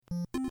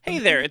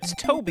there, it's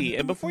Toby,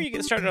 and before you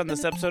get started on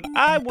this episode,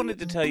 I wanted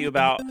to tell you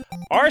about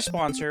our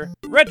sponsor,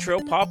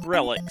 Retro Pop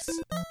Relics.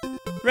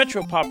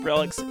 Retro Pop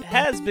Relics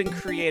has been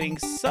creating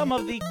some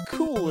of the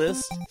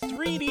coolest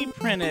 3D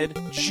printed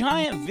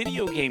giant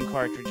video game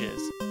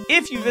cartridges.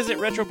 If you visit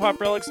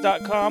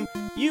RetroPopRelics.com,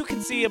 you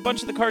can see a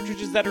bunch of the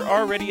cartridges that are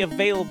already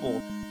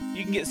available.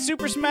 You can get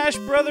Super Smash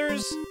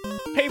Bros.,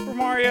 Paper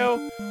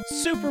Mario,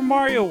 Super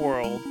Mario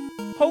World,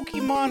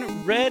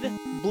 Pokemon Red,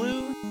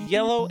 Blue,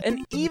 Yellow,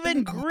 and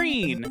even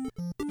Green.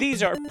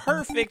 These are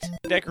perfect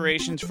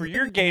decorations for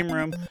your game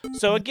room,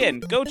 so again,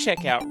 go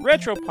check out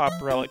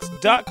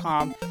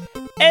RetroPopRelics.com,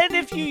 and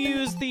if you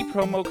use the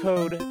promo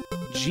code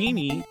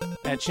GENIE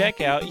at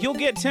checkout, you'll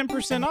get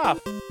 10% off.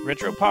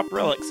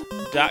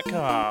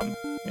 RetroPopRelics.com.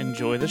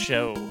 Enjoy the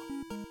show.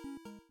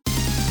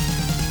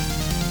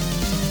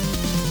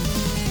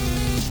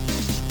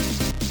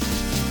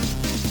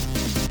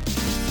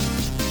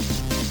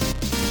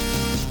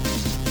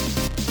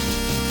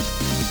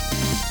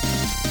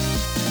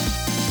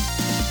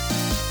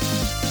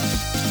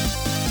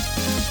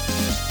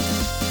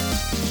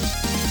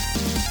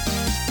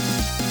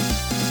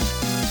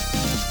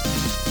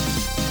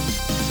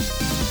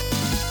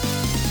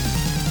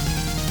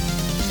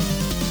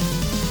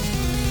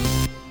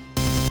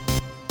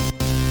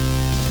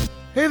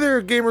 Hey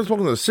there, gamers.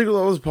 Welcome to the Secret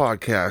Levels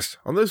Podcast.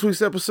 On this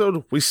week's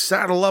episode, we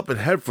saddle up and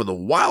head for the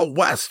Wild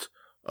West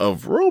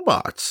of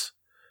robots.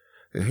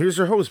 And here's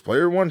your host,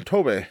 Player One,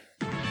 Toby.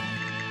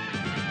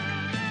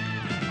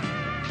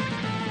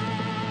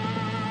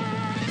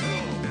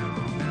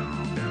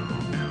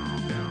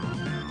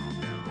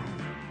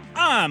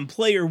 I'm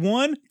Player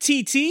One,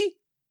 TT,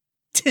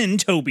 Tin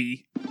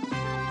Toby.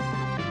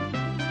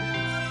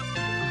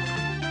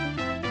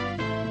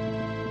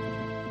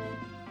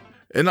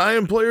 And I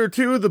am Player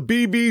Two, the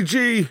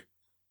BBG,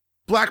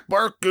 Black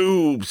Bark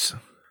Goobs.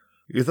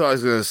 You thought I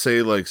was going to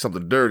say, like,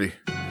 something dirty.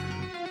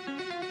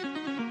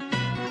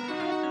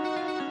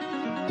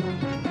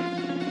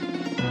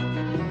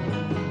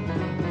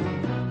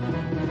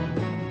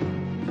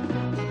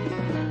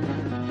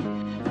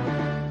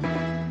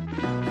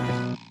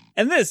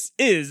 And this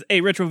is a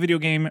retro video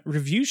game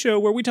review show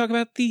where we talk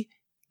about the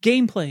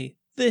gameplay,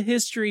 the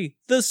history,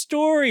 the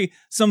story,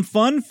 some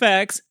fun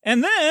facts,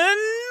 and then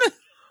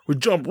We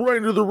jump right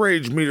into the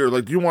rage meter.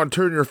 Like, do you want to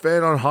turn your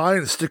fan on high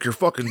and stick your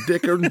fucking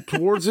dick in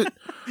towards it?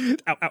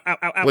 Ow, ow, ow,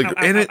 ow, Like,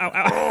 ow, in ow, it? ow,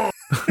 ow,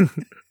 ow.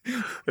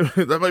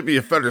 That might be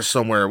a fetish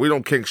somewhere. We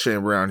don't kink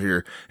shame around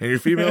here. And your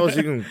females,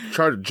 you can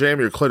try to jam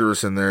your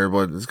clitoris in there,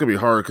 but it's going to be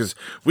hard because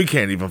we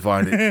can't even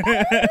find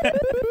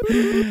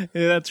it.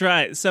 Yeah, that's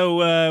right.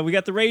 So we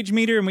got the rage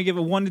meter, and we give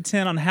a 1 to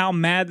 10 on how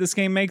mad this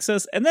game makes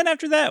us. And then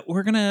after that,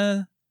 we're going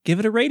to give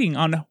it a rating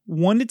on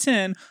 1 to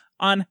 10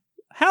 on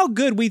how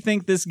good we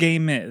think this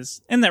game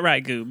is. Isn't that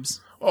right, Goobs?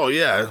 Oh,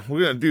 yeah,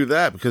 we're going to do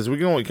that because we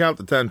can only count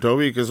to 10,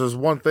 Toby, because there's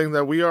one thing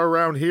that we are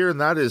around here,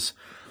 and that is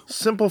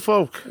simple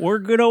folk. We're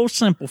good old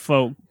simple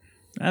folk.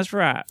 That's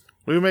right.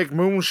 We make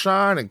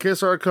moonshine and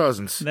kiss our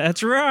cousins.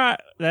 That's right.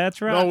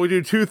 That's right. No, we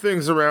do two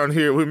things around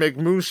here. We make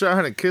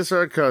moonshine and kiss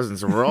our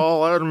cousins, and we're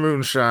all out of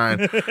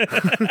moonshine.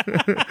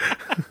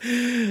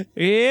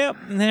 Yep.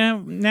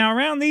 Now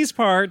around these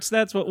parts,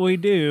 that's what we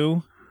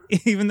do,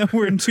 even though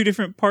we're in two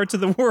different parts of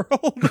the world.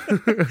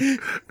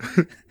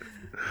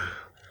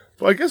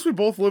 Well, I guess we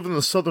both live in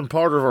the southern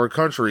part of our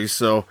country,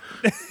 so...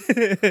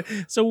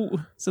 So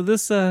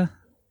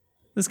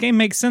this game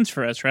makes sense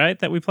for us, right?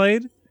 That we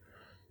played?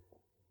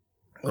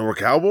 And we're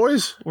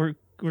cowboys? We're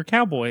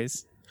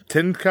cowboys.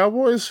 10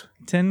 cowboys?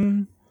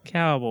 10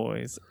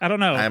 cowboys. I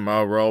don't know. I'm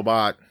a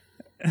robot.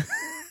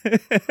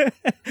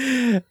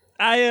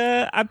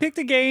 I picked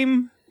a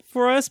game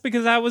for us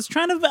because I was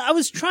trying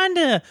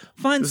to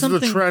find something.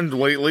 This is a trend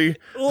lately.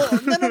 Well,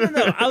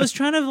 no. I was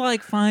trying to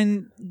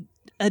find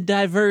a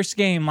diverse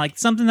game, like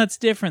something that's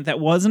different, that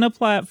wasn't a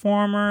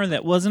platformer,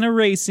 that wasn't a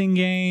racing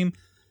game.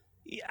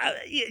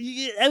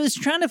 I was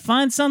trying to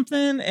find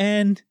something,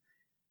 and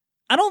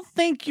I don't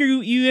think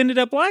you ended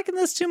up liking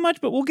this too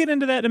much, but we'll get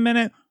into that in a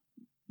minute,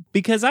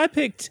 because I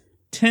picked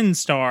 10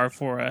 Star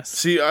for us.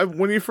 See,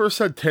 when you first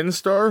said 10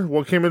 Star,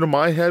 what came into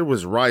my head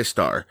was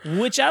Rystar.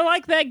 Which I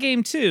like that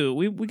game too.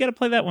 We got to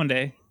play that one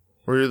day.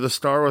 Were you the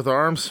star with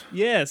arms?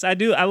 Yes, I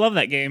do. I love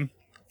that game.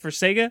 For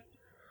Sega?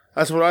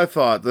 That's what I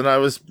thought. Then I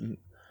was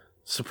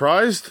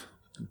surprised,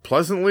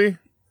 pleasantly,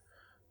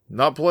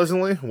 not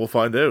pleasantly. We'll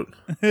find out.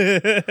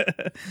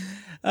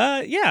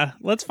 Yeah,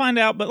 let's find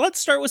out. But let's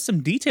start with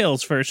some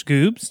details first,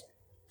 Goobs.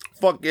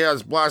 Fuck yeah,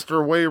 let's blast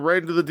our way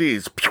right into the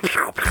D's.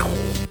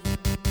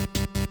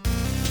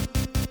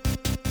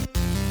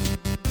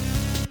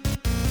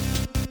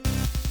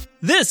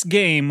 This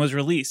game was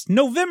released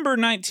November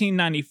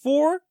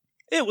 1994.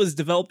 It was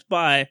developed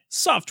by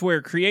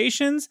Software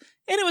Creations,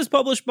 and it was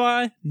published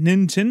by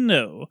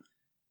Nintendo.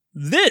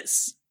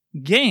 This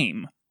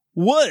game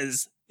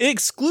was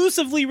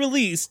exclusively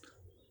released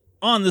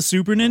on the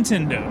Super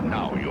Nintendo.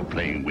 Now you're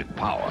playing with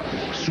power,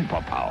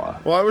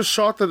 superpower. Well, I was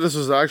shocked that this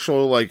was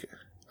actually like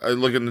a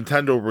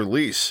Nintendo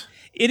release.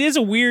 It is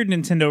a weird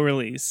Nintendo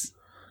release.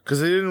 Because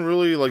they didn't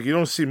really, like, you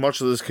don't see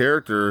much of this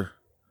character,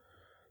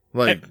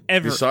 like,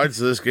 Ever. besides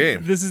this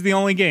game. This is the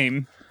only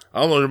game.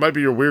 I don't know, there might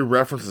be a weird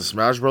reference to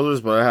Smash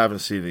Brothers, but I haven't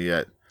seen it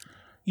yet.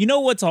 You know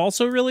what's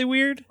also really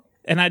weird?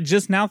 And I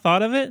just now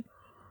thought of it?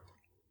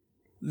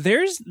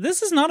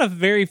 This is not a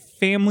very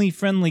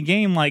family-friendly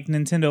game like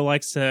Nintendo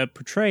likes to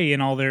portray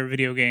in all their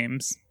video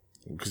games.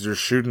 Because you're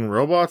shooting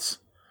robots?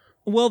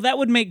 Well, that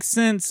would make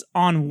sense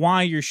on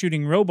why you're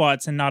shooting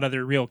robots and not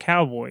other real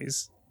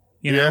cowboys.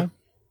 You know?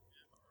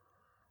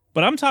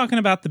 But I'm talking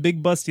about the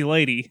big busty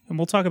lady, and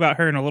we'll talk about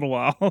her in a little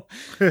while.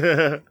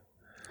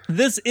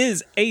 This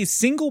is a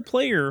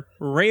single-player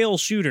rail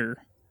shooter.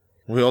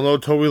 We all know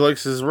Toby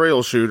likes his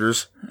rail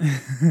shooters.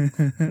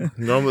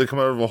 Normally come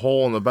out of a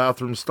hole in the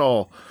bathroom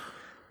stall.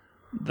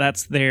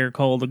 That's there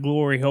called a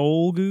glory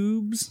hole,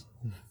 Goobs.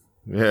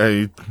 Yeah,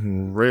 you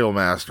rail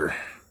master.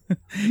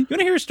 You want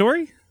to hear a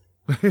story?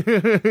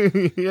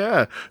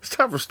 Yeah, it's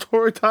time for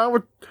story time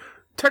with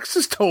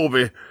Texas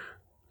Toby.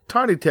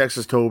 Tiny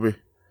Texas Toby.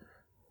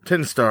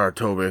 10-star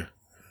Toby.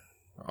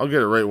 I'll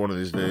get it right one of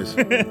these days.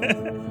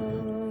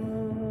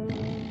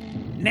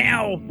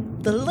 Now,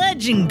 the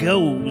legend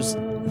goes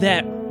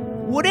that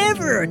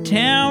whatever a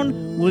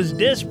town was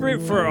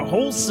desperate for a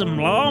wholesome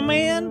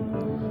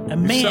lawman,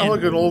 You sound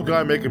like an old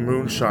guy making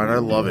moonshine. I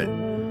love it.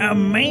 a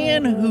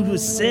man who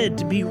was said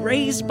to be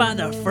raised by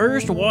the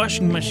first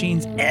washing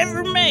machines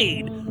ever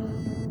made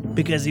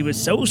because he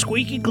was so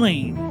squeaky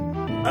clean.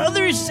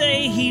 Others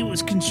say he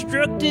was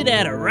constructed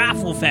at a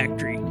rifle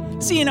factory,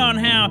 seeing on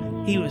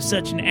how he was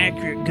such an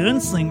accurate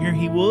gunslinger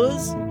he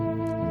was.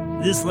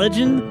 This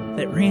legend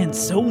that ran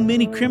so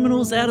many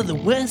criminals out of the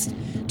West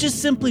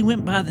just simply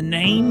went by the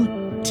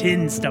name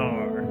 10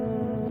 Star.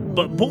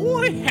 But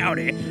boy,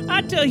 howdy,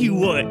 I tell you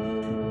what,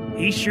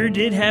 he sure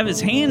did have his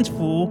hands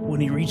full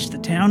when he reached the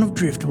town of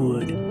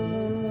Driftwood.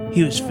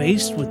 He was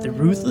faced with the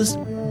ruthless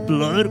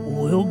Blood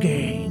Oil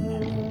Gang.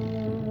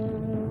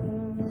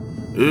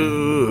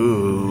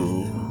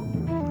 Ooh.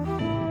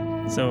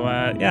 So,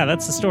 yeah,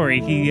 that's the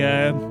story. He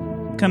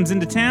comes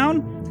into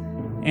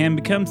town and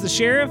becomes the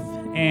sheriff,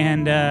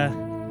 and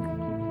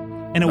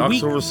in a Knocks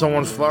week, over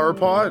someone's flower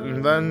pot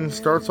and then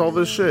starts all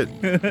this shit.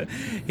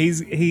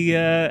 he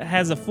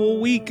has a full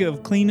week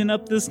of cleaning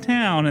up this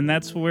town, and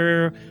that's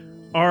where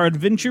our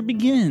adventure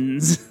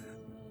begins.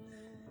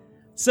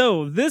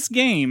 So, this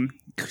game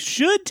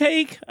should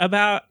take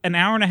about an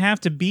hour and a half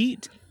to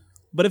beat,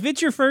 but if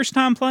it's your first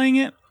time playing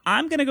it,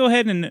 I'm going to go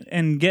ahead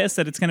and guess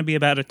that it's going to be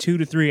about a 2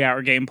 to 3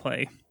 hour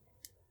gameplay.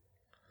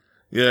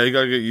 Yeah, you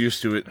gotta get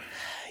used to it.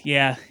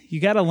 Yeah, you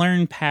got to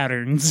learn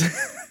patterns.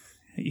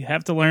 You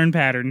have to learn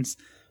patterns.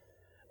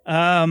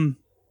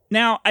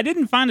 Now, I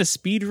didn't find a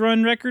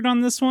speedrun record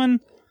on this one,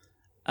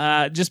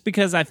 just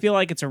because I feel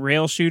like it's a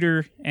rail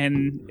shooter,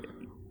 and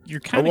you're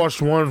kind I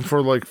watched one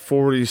for like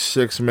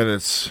 46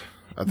 minutes.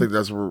 I think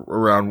that's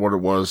around what it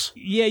was.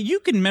 Yeah, you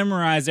can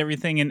memorize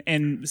everything,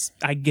 and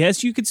I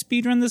guess you could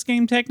speedrun this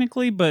game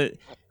technically, but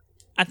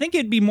I think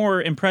it'd be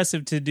more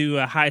impressive to do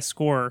a high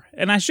score.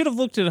 And I should have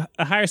looked at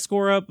a higher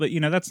score up, but, you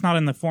know, that's not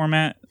in the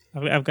format.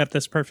 I've got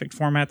this perfect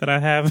format that I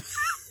have.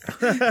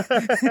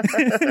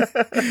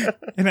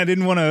 And I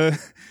didn't want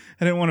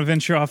to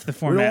venture off the We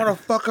format. don't want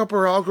to fuck up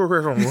our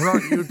algorithm. We're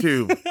not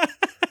YouTube.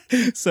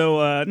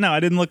 So, no, I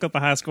didn't look up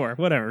a high score.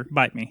 Whatever.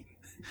 Bite me.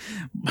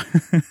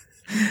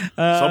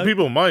 Some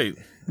people might.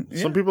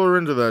 Some people are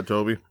into that,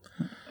 Toby.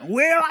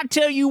 Well, I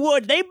tell you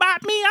what, they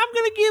bite me, I'm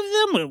going to give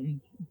them a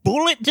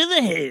bullet to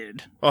the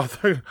head. Oh,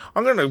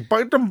 I'm going to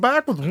bite them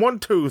back with one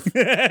tooth.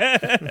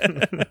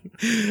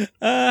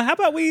 How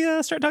about we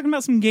start talking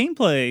about some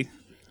gameplay?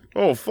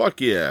 Oh, fuck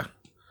yeah.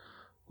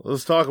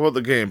 Let's talk about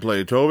the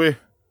gameplay, Toby.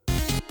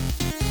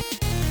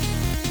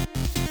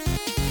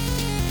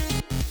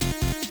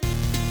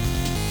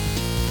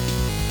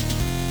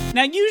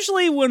 Now,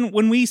 usually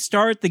when we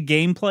start the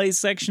gameplay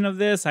section of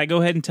this, I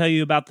go ahead and tell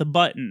you about the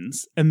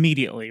buttons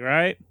immediately,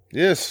 right?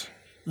 Yes.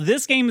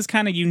 This game is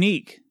kind of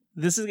unique.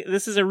 This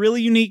is a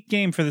really unique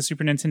game for the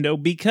Super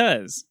Nintendo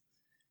because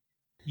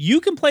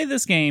you can play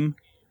this game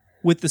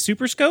with the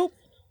Super Scope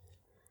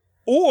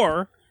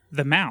or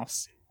the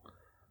mouse.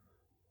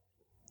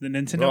 The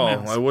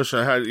Nintendo mouse. I wish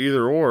I had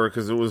either or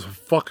because it was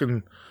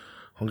fucking...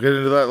 I'll get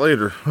into that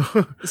later.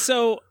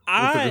 So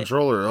With the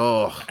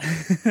controller,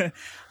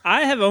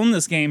 I have owned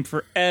this game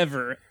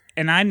forever,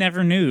 and I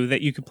never knew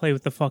that you could play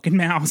with the fucking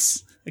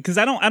mouse. Because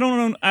I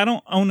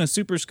don't own a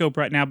Super Scope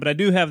right now, but I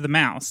do have the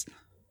mouse.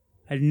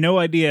 I had no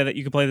idea that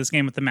you could play this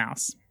game with the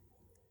mouse,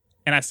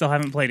 and I still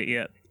haven't played it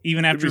yet,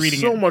 even after reading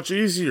it. So much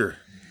easier.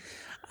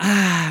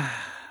 I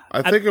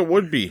think it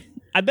would be.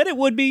 I bet it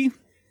would be,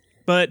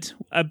 but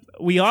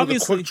we For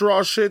obviously the quick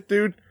draw shit,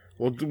 dude.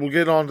 We'll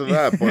get onto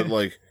that, but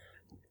like.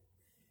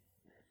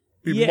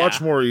 Be much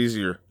more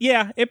easier.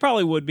 Yeah, it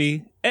probably would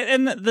be.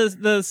 And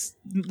the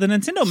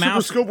Nintendo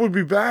mouse... Super Scope would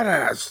be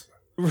badass.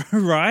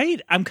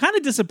 Right? I'm kind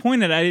of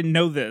disappointed I didn't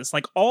know this.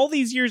 Like, all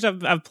these years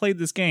I've played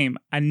this game,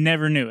 I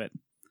never knew it.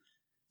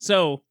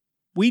 So,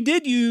 we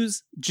did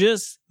use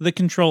just the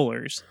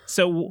controllers.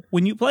 So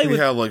when you play We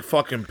with have like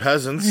fucking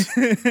peasants.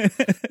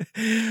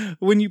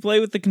 when you play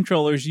with the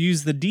controllers,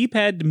 use the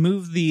D-pad to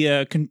move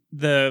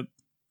the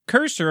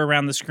cursor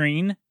around the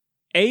screen.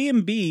 A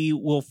and B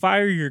will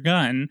fire your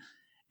gun,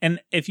 and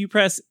if you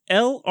press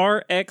L,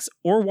 R, X,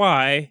 or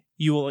Y,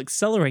 you will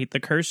accelerate the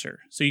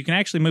cursor, so you can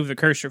actually move the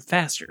cursor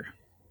faster.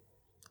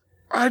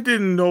 I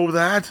didn't know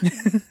that.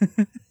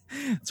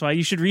 That's why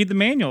you should read the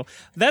manual.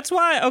 That's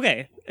why,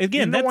 okay,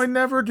 again, I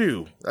never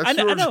do. That's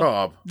your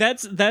job.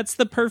 That's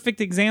the perfect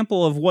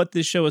example of what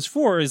this show is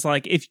for, is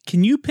like,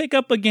 can you pick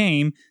up a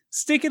game,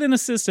 stick it in a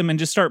system, and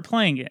just start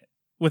playing it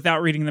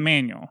without reading the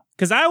manual?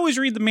 Because I always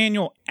read the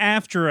manual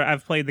after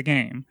I've played the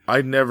game.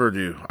 I never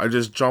do. I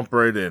just jump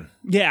right in.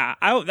 Yeah,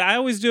 I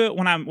always do it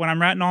when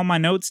I'm writing all my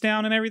notes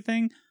down and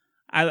everything.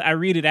 I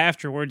read it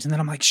afterwards, and then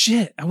I'm like,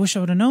 shit, I wish I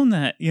would have known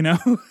that,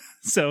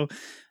 So,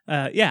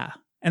 yeah.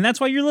 And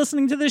that's why you're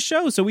listening to this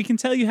show, so we can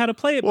tell you how to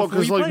play it. Well,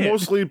 because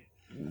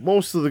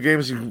most of the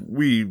games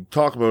we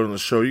talk about in the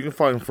show, you can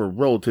find them for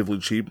relatively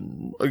cheap.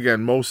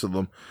 Again, most of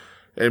them,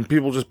 and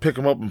people just pick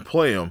them up and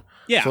play them.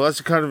 Yeah. So that's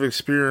the kind of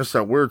experience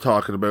that we're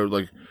talking about.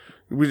 Like,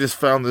 we just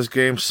found this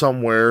game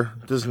somewhere.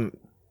 We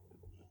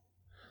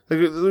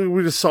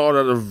just saw it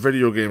at a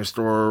video game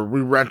store, or we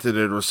rented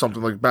it, or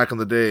something like back in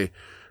the day,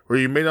 where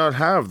you may not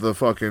have the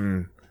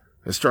fucking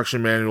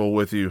instruction manual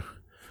with you.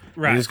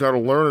 Right. You just got to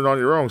learn it on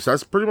your own. So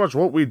that's pretty much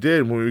what we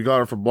did when we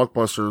got it from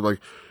Blockbuster. Like,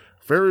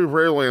 very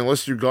rarely,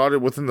 unless you got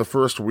it within the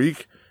first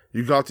week,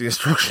 you got the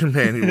instruction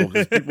manual,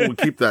 because people would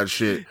keep that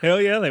shit. Hell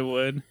yeah, they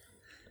would.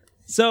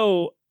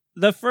 So,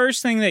 the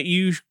first thing that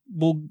you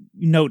will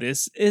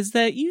notice is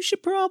that you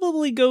should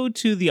probably go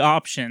to the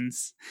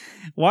options.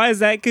 Why is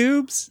that,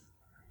 Goobs?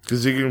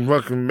 Because you can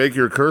fucking make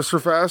your cursor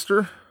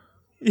faster?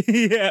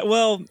 Yeah,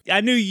 well,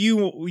 I knew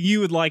you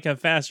would like a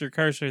faster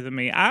cursor than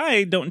me.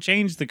 I don't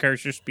change the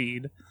cursor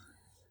speed.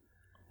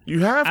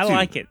 You have to. I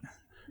like it.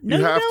 No,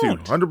 you have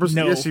don't. to. 100%.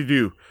 No. Yes, you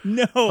do.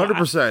 No.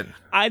 100%.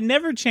 I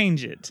never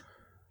change it.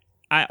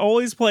 I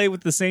always play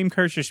with the same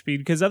cursor speed,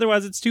 because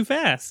otherwise it's too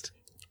fast.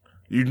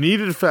 You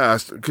need it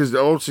fast, because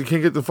else you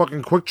can't get the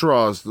fucking quick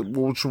draws,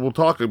 which we'll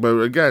talk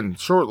about again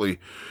shortly.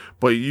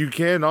 But you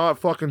cannot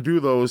fucking do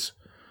those.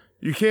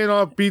 You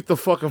cannot beat the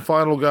fucking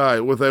final guy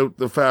without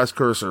the fast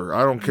cursor.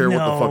 I don't care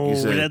what the fuck you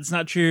say. That's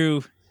not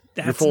true.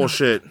 You're full of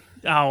shit.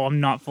 Oh,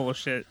 I'm not full of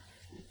shit.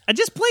 I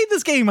just played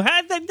this game.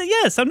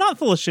 Yes, I'm not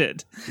full of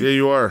shit. Yeah,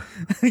 you are.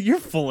 You're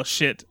full of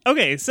shit.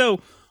 Okay, so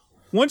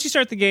once you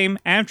start the game,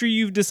 after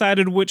you've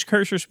decided which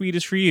cursor speed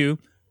is for you,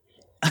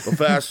 The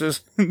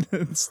fastest.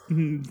 That's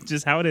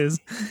just how it is.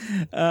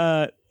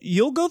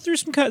 You'll go through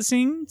some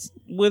cutscenes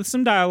with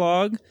some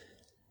dialogue,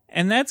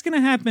 and that's going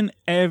to happen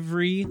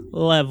every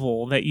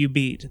level that you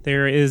beat.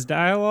 There is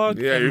dialogue.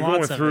 Yeah, and you're going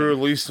lots of through it. at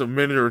least a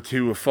minute or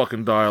two of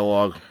fucking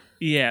dialogue.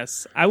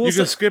 Yes, I will. You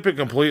can skip it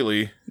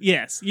completely.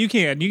 Yes, you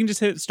can. You can just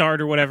hit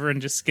start or whatever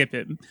and just skip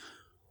it,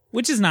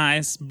 which is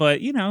nice.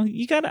 But you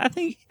got. I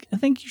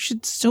think you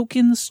should soak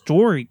in the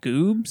story,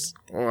 Goobs.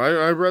 Oh,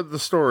 I read the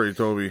story,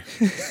 Toby.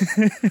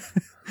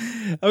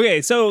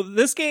 Okay, so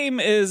this game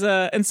is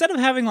instead of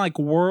having like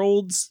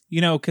worlds,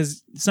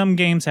 because some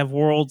games have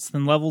worlds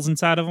and levels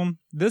inside of them.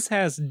 This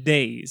has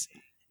days,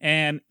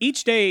 and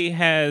each day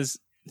has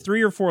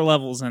 3 or 4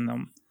 levels in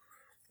them.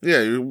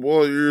 Yeah,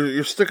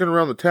 you're sticking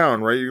around the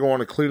town, right? You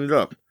want to clean it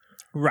up.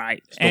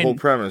 Right. It's the whole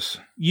premise.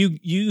 You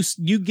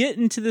get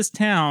into this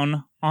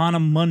town on a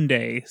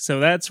Monday, so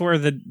that's where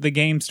the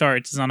game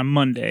starts, is on a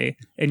Monday,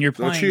 and you're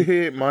playing. Don't you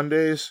hate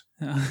Mondays?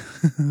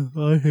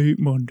 I hate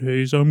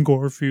Mondays. I'm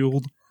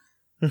Garfield.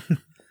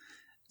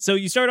 So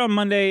you start on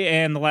Monday,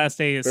 and the last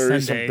day is There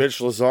Sunday. is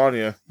some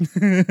bitch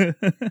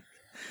lasagna.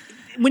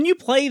 When you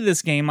play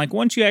this game, like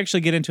once you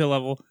actually get into a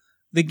level,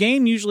 the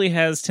game usually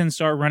has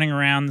TenStar running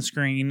around the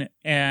screen,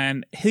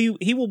 and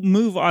he will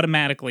move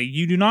automatically.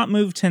 You do not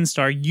move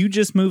TenStar, you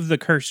just move the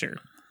cursor.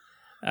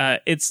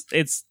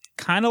 It's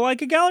kind of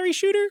like a gallery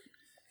shooter,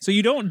 so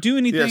you don't do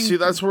anything. Yeah, see,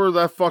 that's where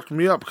that fucked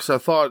me up, because I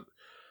thought,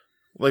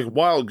 like,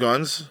 Wild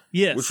Guns,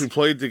 yes, which we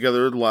played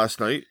together last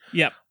night.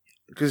 Yep.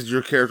 Because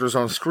your character's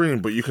on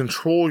screen, but you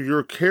control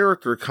your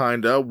character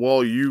kinda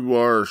while you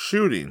are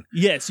shooting.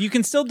 Yes, you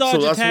can still dodge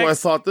attacks. So that's attacks. what I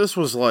thought this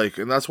was like,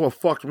 and that's what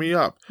fucked me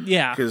up.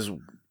 Yeah. Because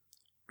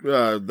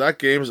that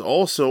game's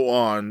also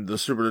on the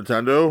Super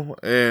Nintendo,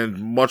 and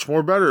much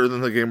more better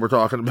than the game we're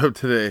talking about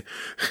today.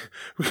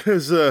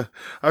 Because I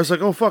was like,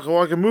 oh fuck,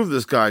 I can move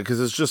this guy,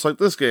 because it's just like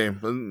this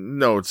game. And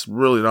no, it's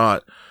really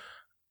not.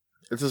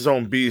 It's his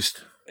own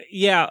beast.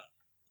 Yeah.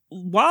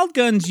 Wild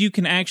Guns, you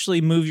can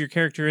actually move your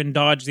character and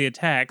dodge the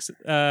attacks.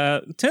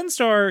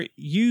 TenStar,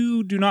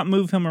 you do not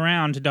move him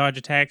around to dodge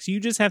attacks. You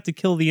just have to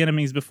kill the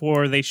enemies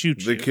before they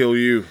shoot you. They kill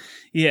you.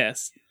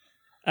 Yes.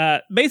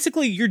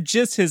 Basically, you're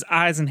just his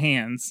eyes and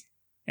hands,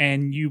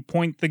 and you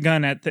point the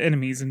gun at the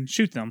enemies and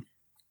shoot them.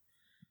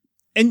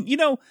 And,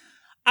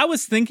 I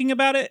was thinking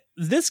about it.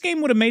 This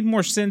game would have made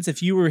more sense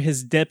if you were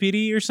his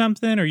deputy or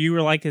something, or you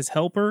were like his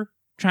helper,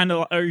 trying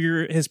to, or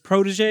you're his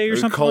protege or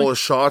something. Call his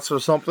shots or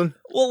something.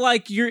 Well,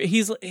 like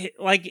he's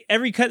like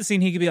every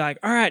cutscene he could be like,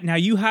 all right, now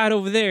you hide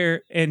over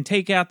there and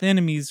take out the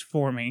enemies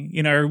for me,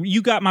 or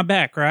you got my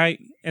back, right?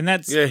 And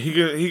that's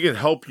he can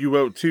help you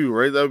out too,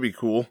 right? That would be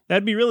cool.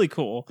 That'd be really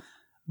cool.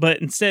 But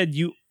instead,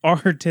 you are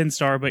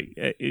 10-star, but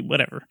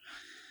whatever.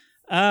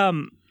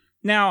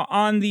 Now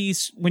on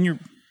these, when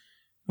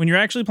you're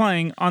actually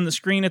playing, on the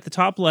screen at the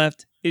top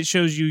left, it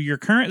shows you your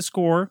current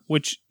score,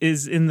 which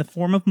is in the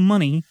form of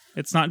money.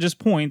 It's not just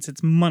points,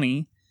 it's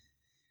money,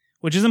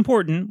 which is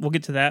important. We'll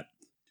get to that.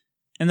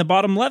 In the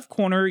bottom left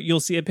corner, you'll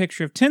see a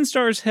picture of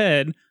 10-star's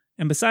head,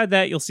 and beside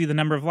that, you'll see the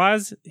number of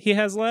lives he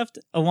has left,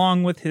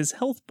 along with his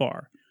health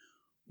bar.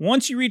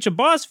 Once you reach a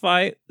boss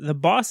fight, the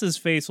boss's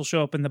face will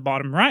show up in the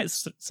bottom right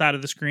side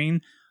of the screen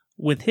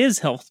with his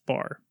health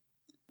bar.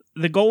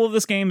 The goal of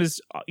this game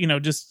is,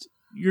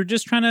 you're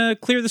just trying to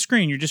clear the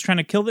screen. You're just trying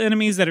to kill the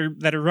enemies that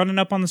are running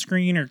up on the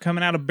screen or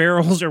coming out of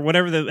barrels or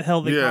whatever the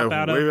hell they pop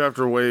out of. Wave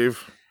after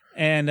wave.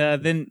 And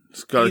then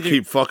just gotta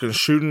keep fucking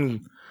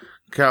shooting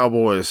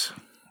cowboys.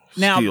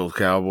 Now, Steel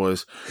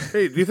cowboys.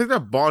 Hey, do you think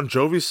that Bon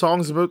Jovi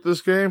song's about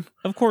this game?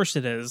 Of course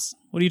it is.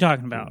 What are you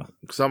talking about?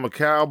 Because I'm a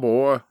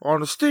cowboy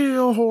on a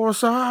steel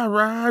horse I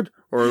ride.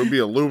 Or it would be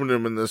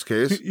aluminum in this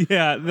case.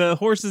 Yeah, the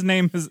horse's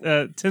name is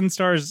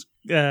 10-star's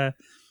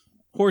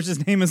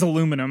horse's name is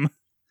Aluminum.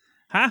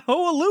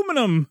 Hi-ho,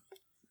 Aluminum!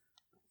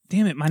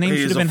 Damn it, my name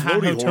should have been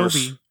Hi-ho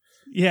Toby.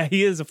 Yeah,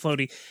 he is a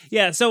floaty.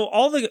 Yeah, so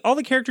all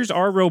the characters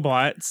are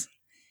robots.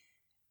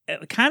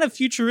 Kind of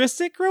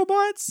futuristic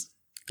robots.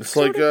 It's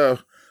like a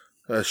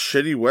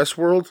shitty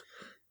Westworld.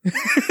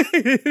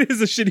 It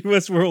is a shitty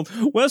Westworld.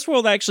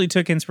 Westworld actually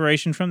took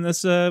inspiration from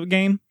this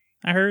game,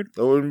 I heard.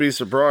 I wouldn't be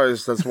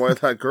surprised. That's why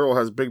that girl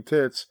has big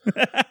tits.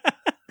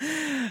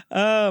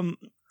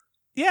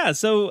 Yeah,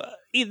 so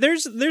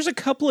there's a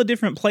couple of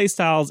different play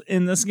styles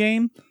in this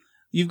game.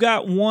 You've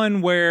got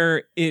one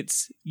where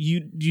it's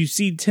you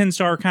see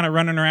 10-star kind of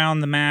running around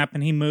the map,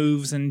 and he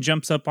moves and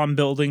jumps up on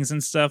buildings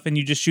and stuff, and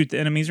you just shoot the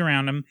enemies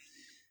around him.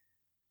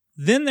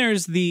 Then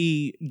there's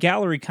the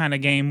gallery kind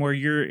of game where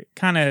you're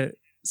kind of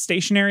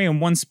stationary in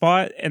one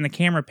spot, and the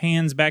camera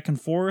pans back and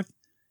forth,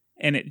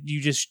 and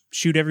you just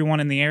shoot everyone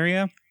in the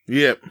area.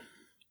 Yep.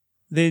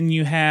 Then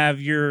you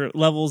have your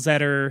levels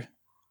that are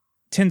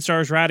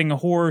 10-stars riding a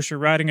horse or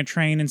riding a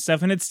train and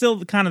stuff, and it's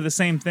still kind of the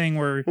same thing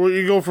where... Well,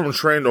 you go from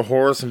train to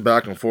horse and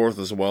back and forth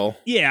as well.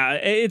 Yeah,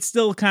 it's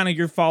still kind of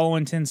you're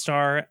following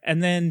 10-star,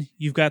 and then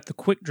you've got the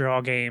quick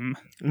draw game.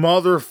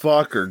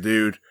 Motherfucker,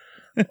 dude.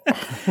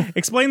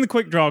 Explain the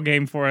quick draw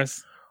game for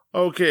us.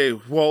 Okay,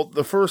 well,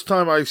 the first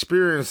time I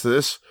experienced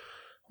this,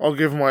 I'll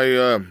give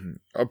my...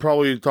 I'll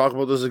probably talk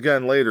about this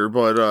again later,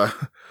 but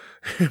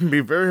be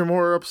very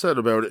more upset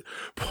about it.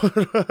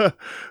 But...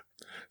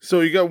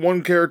 So you got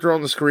one character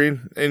on the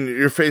screen, and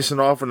you're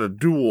facing off in a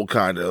duel,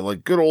 kind of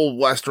like good old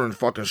Western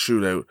fucking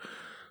shootout.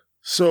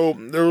 So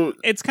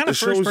it's kind of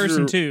first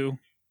person too.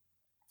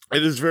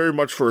 It is very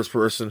much first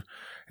person,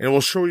 and it will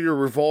show your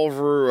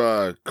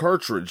revolver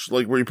cartridge,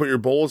 like where you put your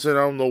bullets in.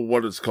 I don't know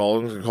what it's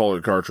called. I'm gonna call it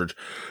a cartridge,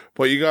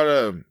 but you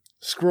gotta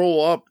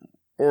scroll up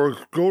or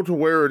go to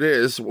where it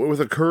is with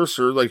a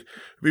cursor. Like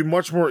it'd be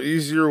much more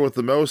easier with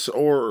the mouse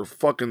or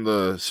fucking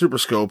the Super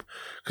Scope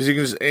because you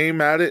can just aim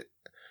at it.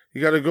 You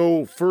gotta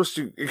go first,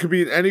 it could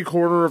be in any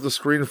corner of the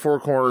screen,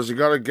 4 corners. You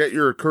gotta get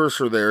your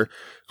cursor there,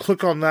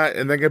 click on that,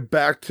 and then get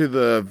back to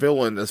the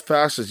villain as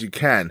fast as you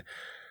can.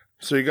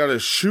 So you gotta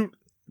shoot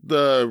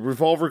the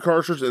revolver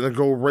cartridge and then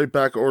go right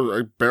back, or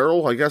a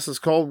barrel, I guess it's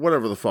called,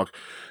 whatever the fuck.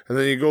 And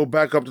then you go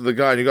back up to the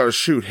guy and you gotta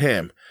shoot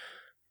him.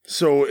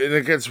 So, and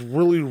it gets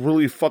really,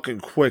 really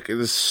fucking quick. It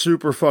is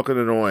super fucking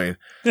annoying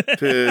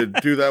to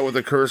do that with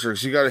the cursor,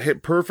 because you gotta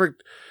hit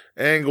perfect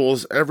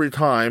angles every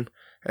time.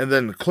 And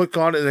then click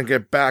on it and then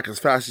get back as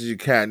fast as you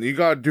can. You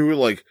gotta do it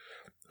like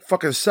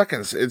fucking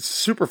seconds. It's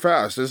super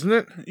fast, isn't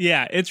it?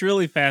 Yeah, it's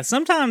really fast.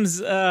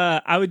 Sometimes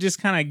I would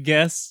just kind of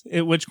guess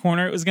at which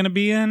corner it was going to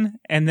be in.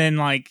 And then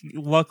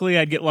luckily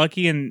I'd get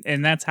lucky.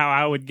 And that's how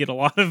I would get a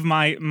lot of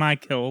my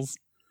kills.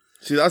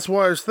 See, that's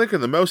why I was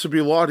thinking the mouse would be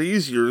a lot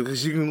easier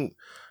because you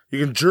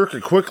can jerk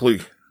it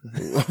quickly.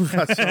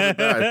 That sounded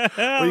bad.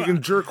 But you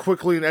can jerk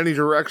quickly in any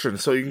direction,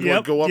 so you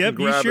can go up and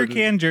grab it. You sure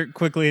can jerk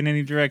quickly in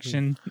any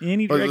direction.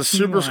 Like the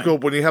Super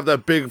Scope, when you have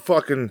that big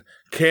fucking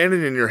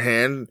cannon in your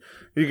hand,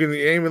 you can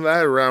aim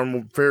that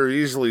around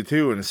very easily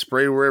too and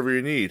spray wherever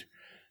you need.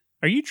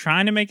 Are you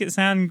trying to make it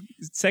sound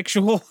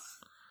sexual?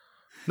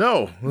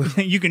 No.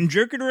 You can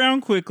jerk it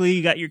around quickly.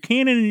 You got your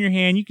cannon in your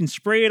hand. You can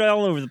spray it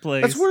all over the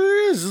place. That's what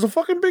it is. It's a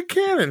fucking big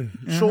cannon.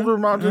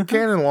 Shoulder-mounted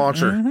cannon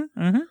launcher.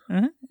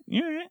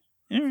 Yeah.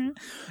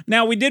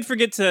 Now, we did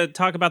forget to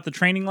talk about the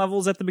training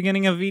levels at the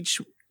beginning of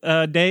each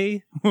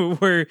day,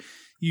 where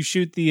you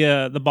shoot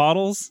the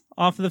bottles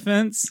off the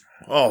fence.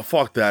 Oh,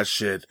 fuck that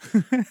shit.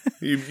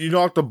 you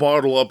knock the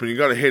bottle up and you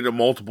gotta hit it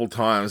multiple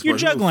times. You're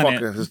juggling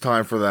it. It's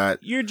time for that.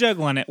 You're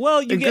juggling it.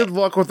 Well, good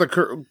luck with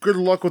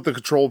the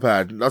control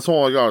pad. That's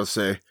all I gotta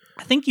say.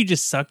 I think you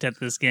just sucked at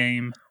this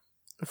game.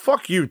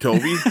 Fuck you,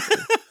 Toby.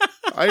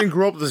 I didn't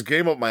grow up with this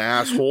game up my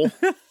asshole.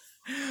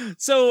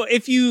 So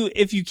if you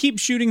keep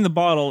shooting the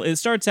bottle, it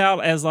starts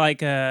out as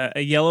like a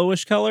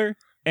yellowish color,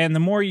 and the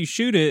more you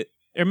shoot it,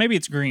 or maybe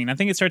it's green. I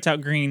think it starts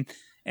out green,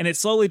 and it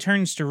slowly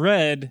turns to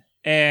red,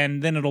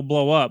 and then it'll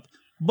blow up.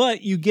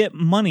 But you get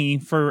money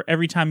for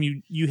every time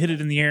you hit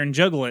it in the air and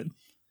juggle it.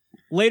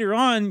 Later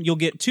on, you'll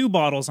get 2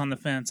 bottles on the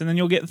fence, and then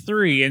you'll get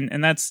 3,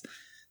 and that's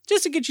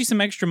just to get you some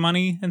extra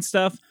money and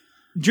stuff.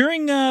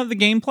 During the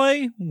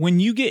gameplay, when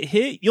you get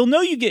hit, you'll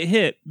know you get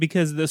hit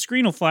because the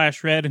screen will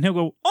flash red, and he'll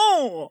go,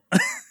 "Oh!"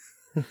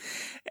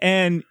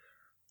 And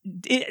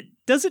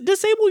does it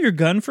disable your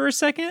gun for a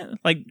second?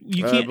 Like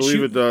you can't. I believe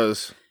shoot it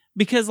does.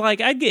 because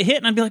like I'd get hit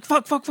and I'd be like,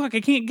 "Fuck! I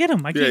can't get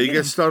him. I can't." Yeah, you get get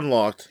him. stun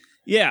locked.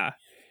 Yeah.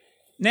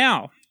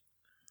 Now,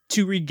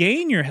 to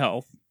regain your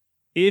health,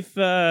 if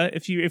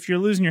you're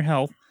losing your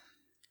health,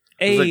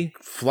 There's like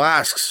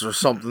flasks or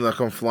something that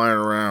come flying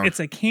around. it's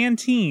a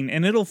canteen,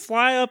 and it'll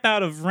fly up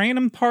out of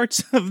random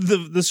parts of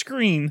the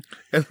screen.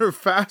 And they're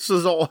fast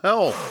as all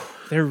hell.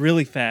 They're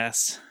really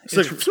fast. It's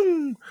like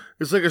phew,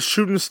 it's like a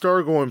shooting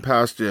star going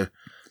past you.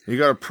 You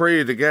gotta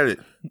pray to get it.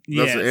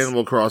 That's an Yes.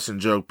 Animal Crossing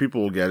joke.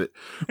 People will get it.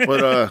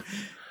 But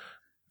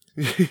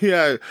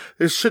yeah,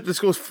 this shit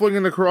just goes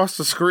flinging across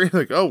the screen.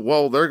 Like, oh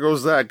well, there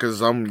goes that because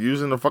I'm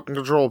using the fucking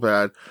control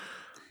pad.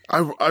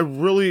 I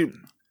really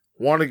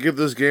want to give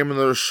this game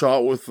another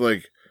shot with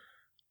like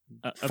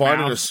A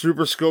finding mouse. a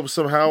super scope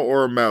somehow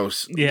or a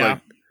mouse. Yeah.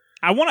 Like,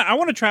 I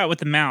want to try it with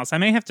the mouse. I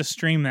may have to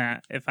stream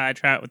that if I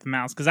try it with the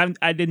mouse because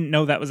I didn't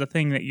know that was a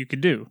thing that you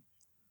could do.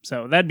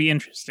 So that'd be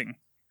interesting.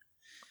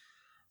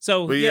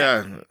 So but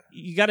yeah,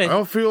 you I gotta.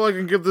 don't feel like I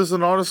can give this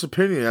an honest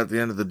opinion at the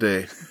end of the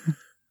day.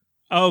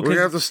 Oh, We're gonna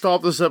 'cause have to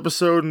stop this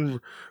episode and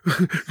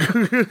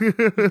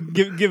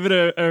give it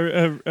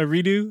a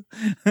redo.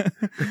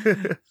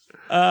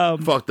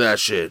 fuck that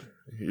shit.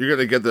 You're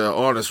gonna get the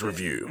honest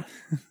review.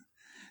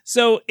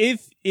 So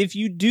if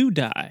you do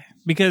die,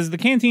 because the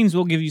canteens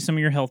will give you some of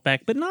your health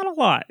back, but not a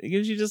lot. It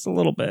gives you just a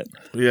little bit.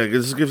 Yeah,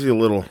 this gives you a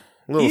little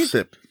If-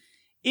 sip.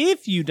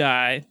 If you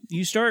die,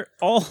 you start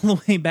all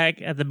the way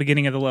back at the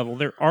beginning of the level.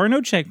 There are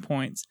no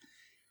checkpoints.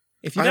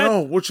 If you I die,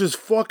 know, which is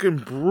fucking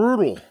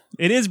brutal.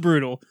 it is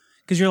brutal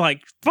because you're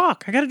like,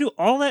 "Fuck, I got to do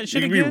all that You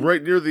shit can again." be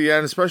right near the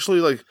end, especially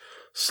like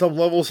some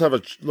levels have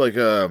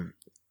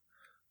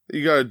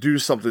you gotta do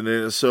something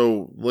in it.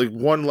 So like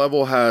one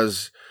level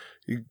has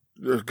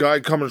a guy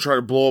come and try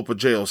to blow up a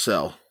jail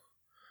cell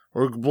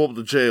or blow up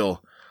the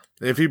jail.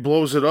 And if he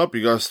blows it up,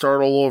 you gotta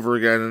start all over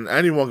again, and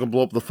anyone can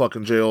blow up the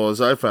fucking jail,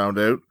 as I found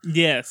out.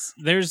 Yes,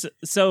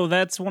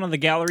 that's one of the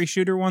gallery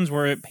shooter ones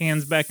where it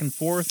pans back and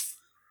forth,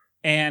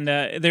 and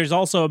there's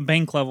also a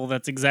bank level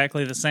that's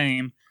exactly the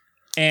same,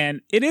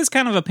 and it is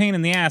kind of a pain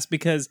in the ass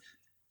because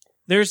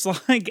there's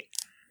like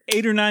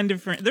 8 or 9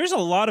 different. There's a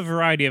lot of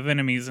variety of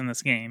enemies in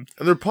this game.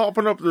 And they're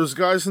popping up. There's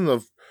guys in the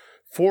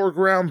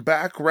foreground,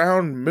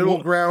 background,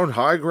 middle ground,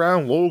 high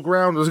ground, low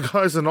ground. There's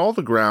guys in all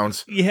the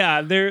grounds.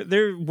 Yeah,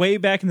 they're way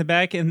back in the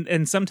back,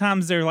 and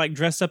sometimes they're like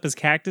dressed up as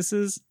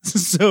cactuses,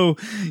 so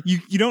you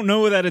don't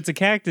know that it's a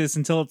cactus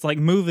until it's like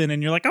moving,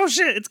 and you're like, oh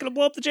shit, it's gonna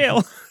blow up the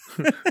jail.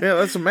 Yeah,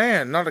 that's a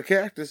man, not a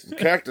cactus. It's a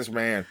cactus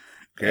man.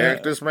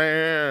 Cactus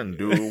man,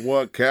 do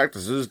what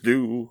cactuses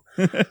do.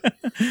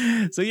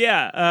 So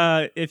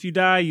yeah, if you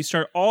die, you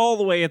start all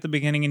the way at the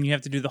beginning, and you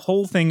have to do the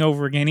whole thing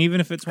over again,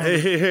 even if it's one of the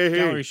Hey.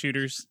 gallery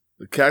shooters.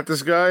 The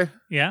cactus guy,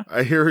 Yeah.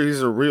 I hear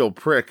he's a real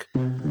prick.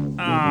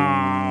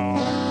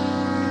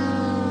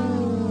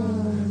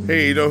 Oh.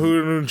 Hey, you know who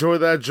would enjoy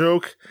that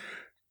joke?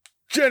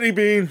 Jenny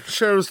Bean,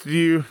 shout out to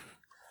you.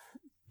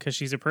 Because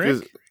she's a prick?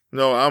 'Cause-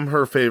 No, I'm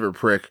her favorite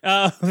prick.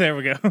 Oh, there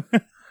we go.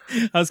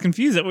 I was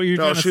confused at what you were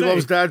No, trying to she say.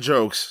 loves dad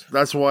jokes.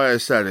 That's why I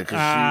said it,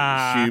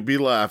 because she'd be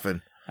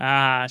laughing.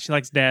 She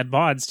likes dad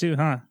bods too,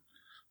 huh?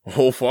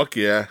 Oh, fuck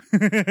yeah.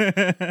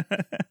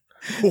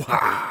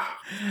 Wow.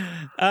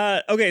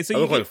 Okay, so I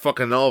you look like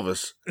fucking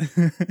Elvis.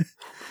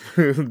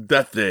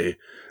 Death Day.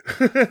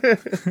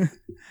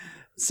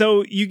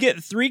 So you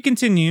get 3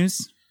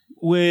 continues,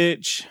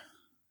 which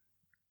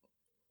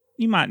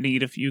you might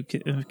need a few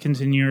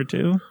continue or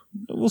 2.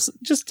 Well,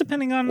 just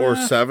depending on Or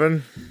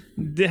 7.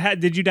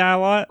 Did you die a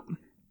lot?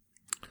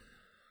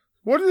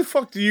 What the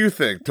fuck do you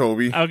think,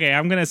 Toby? Okay,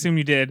 I'm gonna assume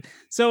you did.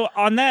 So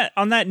on that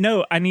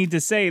note, I need to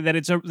say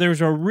that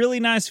there's a really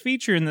nice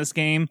feature in this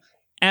game.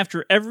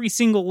 After every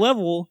single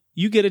level,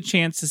 you get a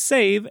chance to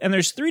save, and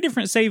there's 3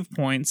 different save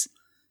points.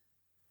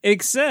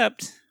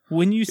 Except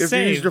when you If you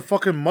save, use the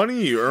fucking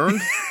money you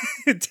earned.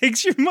 it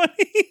takes your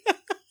money.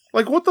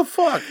 Like, what the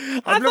fuck?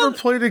 I've never thought-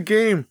 played a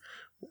game.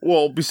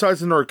 Well,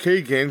 besides an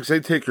arcade game, because they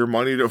take your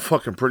money to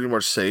fucking pretty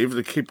much save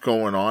to keep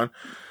going on.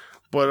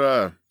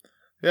 But,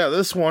 yeah,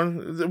 this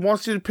one, it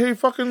wants you to pay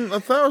fucking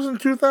 $1,000,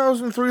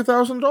 $2,000,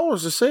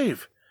 $3,000 to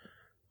save.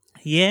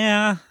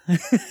 Yeah.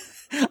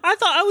 I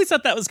always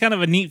thought that was kind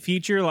of a neat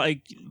feature.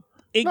 Like,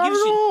 it Not gives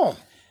at you, all.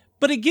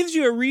 but it gives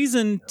you a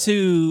reason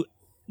to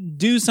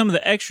do some of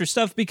the extra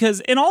stuff because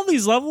in all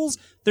these levels,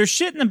 there's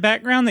shit in the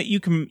background that you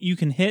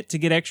can hit to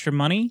get extra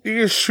money. You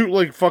can shoot,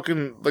 like,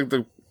 fucking, like,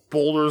 the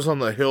boulders on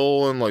the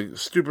hill and, like,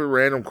 stupid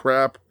random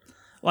crap.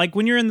 Like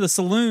when you're in the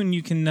saloon,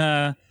 you can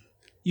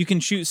you can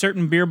shoot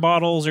certain beer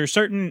bottles or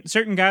certain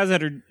guys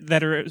that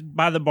are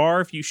by the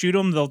bar. If you shoot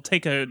them, they'll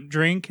take a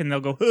drink and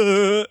they'll go.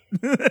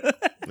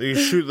 You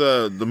shoot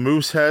the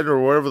moose head or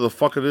whatever the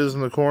fuck it is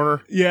in the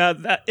corner.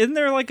 Yeah, isn't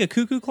there like a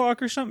cuckoo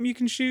clock or something you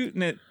can shoot?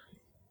 And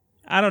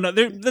I don't know.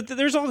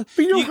 There's all. But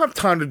you don't have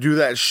time to do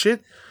that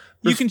shit.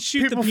 You can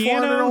shoot the people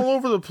flying piano all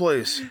over the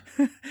place.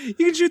 You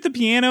can shoot the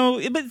piano,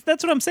 but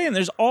that's what I'm saying.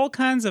 There's all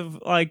kinds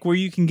of like where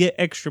you can get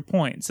extra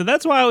points. So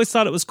that's why I always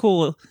thought it was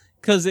cool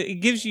because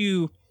it gives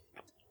you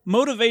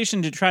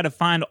motivation to try to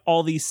find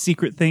all these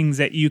secret things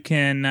that you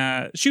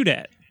can shoot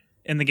at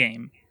in the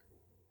game.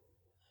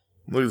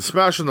 Like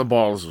smashing the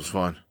bottles was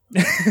fun.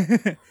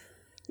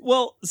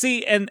 Well,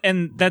 see,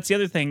 and that's the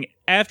other thing.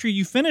 After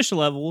you finish a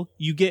level,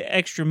 you get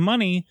extra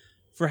money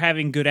for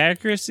having good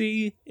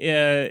accuracy.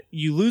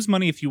 You lose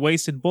money if you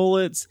wasted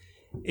bullets.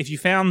 If you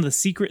found the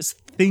secret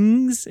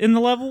things in the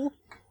level.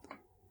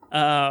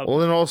 Well,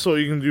 then also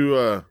you can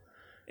do.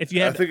 If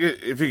you had,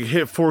 if you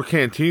hit 4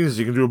 canteens,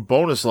 you can do a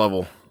bonus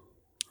level.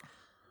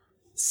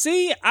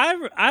 See,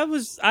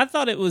 I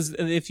thought it was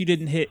if you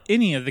didn't hit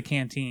any of the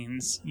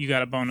canteens, you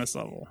got a bonus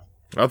level.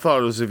 I thought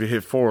it was if you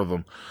hit 4 of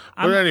them.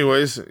 But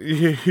anyways,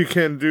 you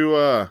can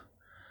do.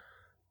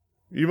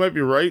 You might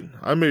be right.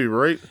 I may be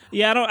right.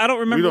 Yeah, I don't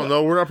remember. We don't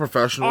know. We're not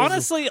professionals.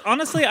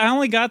 Honestly, I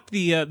only got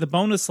the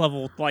bonus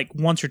level like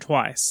once or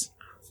twice.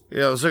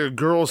 Yeah, it's like a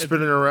girl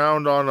spinning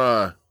around on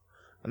a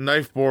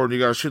knife board. And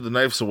you gotta shoot the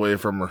knives away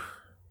from her.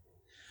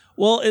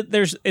 Well,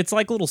 it's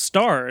like little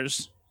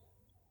stars.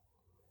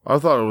 I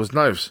thought it was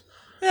knives.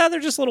 Yeah, they're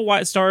just little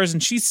white stars,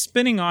 and she's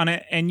spinning on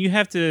it, and you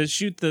have to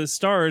shoot the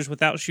stars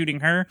without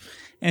shooting her.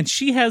 And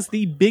she has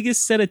the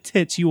biggest set of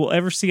tits you will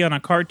ever see on a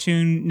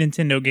cartoon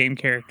Nintendo game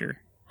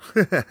character.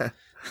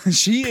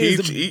 She Peach,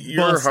 is eat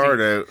your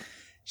heart out.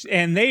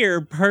 And they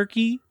are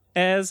perky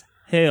as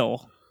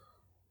hell.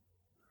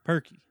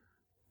 Perky.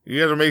 You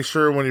got to make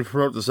sure when you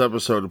promote this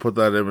episode to put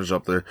that image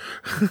up there.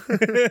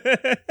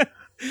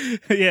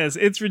 Yes,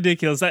 it's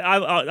ridiculous.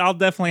 I'll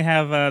definitely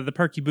have the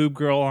perky boob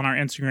girl on our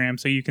Instagram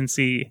so you can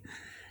see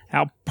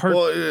how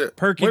perky.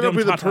 Might not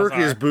be the tatas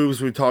perkiest are.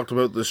 boobs we talked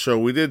about this show.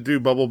 We did do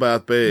Bubble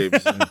Bath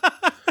Babes. And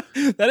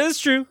That is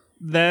true.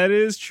 That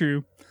is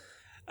true.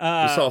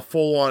 we saw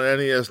full on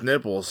NES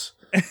nipples.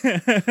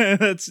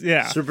 That's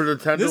Super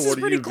Nintendo. This is what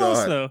do pretty you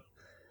close got?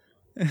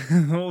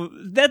 though.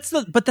 That's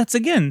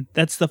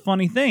the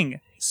funny thing.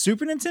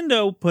 Super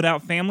Nintendo put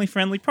out family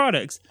friendly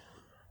products.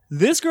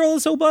 This girl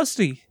is so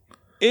busty.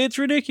 It's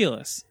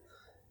ridiculous.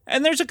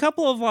 And there's a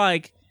couple of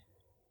like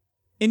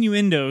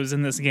innuendos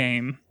in this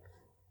game.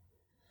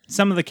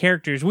 Some of the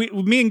characters. Me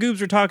and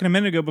Goobs were talking a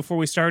minute ago before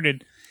we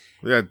started.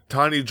 Yeah,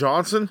 Tiny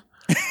Johnson.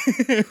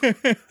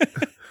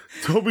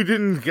 Toby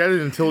didn't get it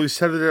until he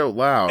said it out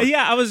loud.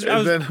 Yeah, I was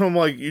Then I'm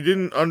like, you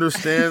didn't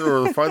understand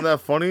or find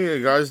that funny?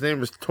 A guy's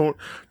name is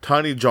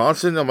Tiny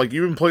Johnson. I'm like,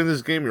 you've been playing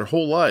this game your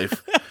whole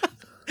life.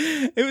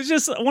 It was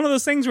just one of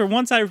those things where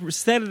once I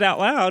said it out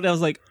loud, I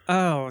was like,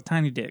 oh,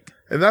 tiny dick.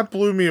 And that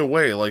blew me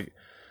away. Like,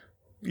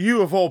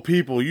 you of all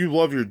people, you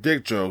love your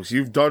dick jokes.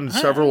 You've done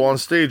several on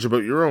stage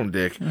about your own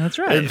dick. That's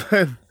right. And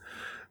then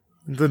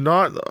to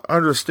not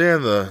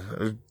understand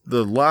the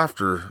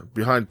laughter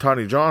behind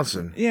Tiny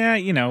Johnson. Yeah,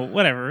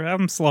 whatever.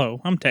 I'm slow.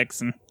 I'm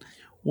Texan.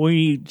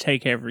 We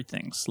take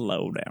everything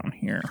slow down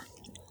here.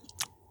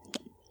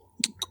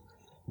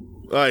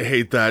 I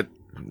hate that.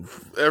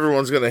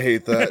 Everyone's going to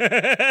hate that.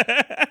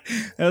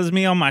 That was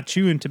me on my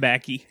chewing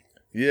tobacco.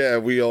 Yeah,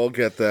 we all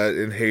get that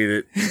and hate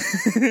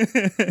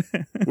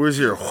it. Where's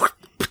your...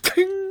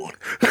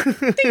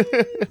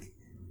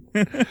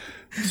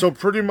 So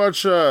pretty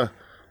much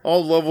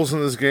all levels in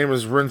this game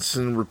is rinse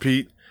and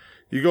repeat.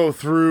 You go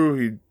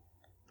through,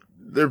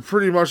 they're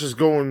pretty much just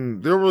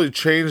going... They don't really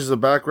change the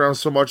background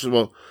so much.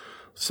 Well,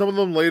 some of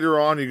them later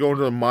on, you go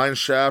into the mine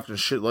shaft and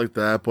shit like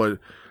that, but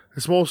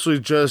it's mostly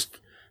just...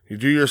 You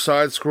do your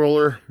side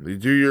scroller, you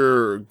do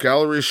your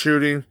gallery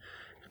shooting,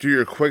 do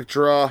your quick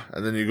draw,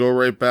 and then you go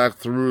right back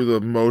through the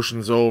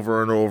motions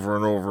over and over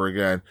and over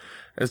again.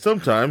 And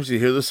sometimes you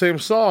hear the same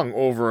song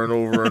over and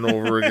over and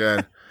over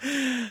again.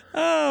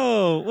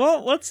 Oh,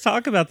 well, let's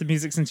talk about the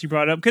music since you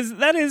brought it up, because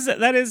that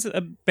is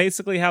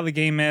basically how the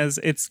game is.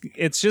 It's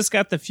just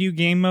got the few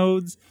game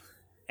modes,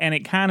 and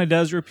it kind of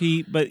does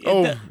repeat, but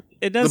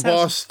it does. The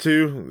boss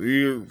too.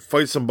 You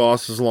fight some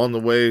bosses along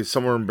the way.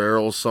 Some are in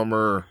barrels, some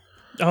are.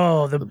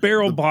 Oh, the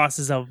barrel boss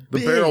is a the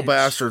bitch. Barrel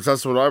bastards.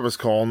 That's what I was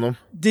calling them.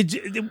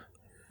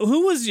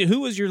 Who was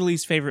your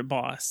least favorite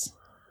boss?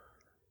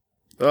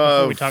 We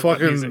talk about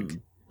music.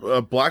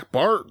 Black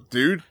Bart,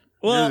 dude.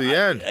 Well, near the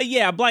end.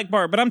 Yeah, Black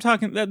Bart, but I'm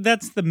talking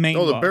that's the main.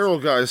 Oh, the boss. barrel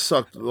guys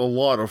sucked a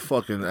lot of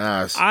fucking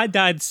ass. I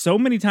died so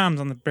many times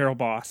on the barrel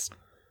boss.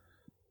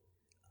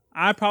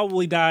 I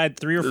probably died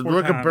 3 or 4 They're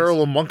like times. a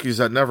barrel of monkeys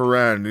that never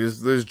end. They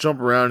just jump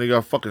around. You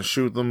gotta fucking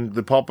shoot them.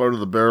 They pop out of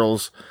the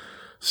barrels.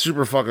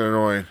 Super fucking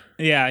annoying.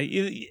 Yeah.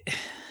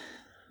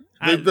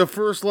 The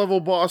first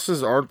level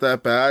bosses aren't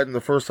that bad, and the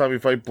first time you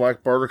fight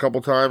Black Bart a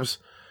couple times,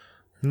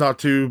 not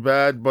too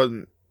bad, but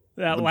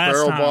that the last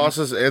barrel time,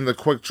 bosses and the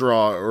quick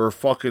draw are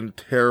fucking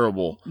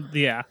terrible.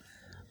 Yeah.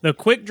 The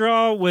quick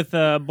draw with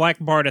Black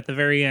Bart at the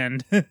very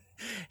end.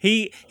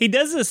 He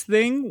does this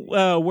thing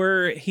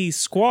where he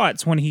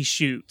squats when he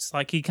shoots.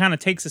 Like, he kind of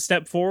takes a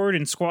step forward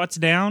and squats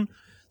down.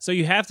 So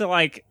you have to,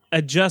 like,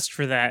 adjust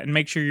for that and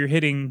make sure you're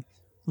hitting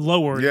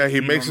lower. Yeah,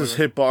 he makes his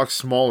hitbox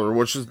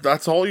smaller,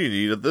 that's all you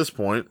need at this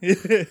point.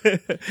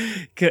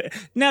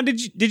 Now,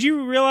 did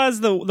you realize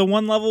the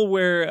one level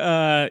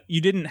where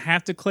you didn't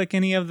have to click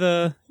any of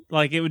the,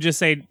 like, it would just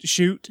say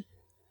shoot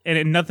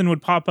and nothing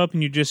would pop up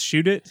and you just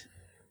shoot it?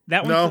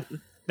 That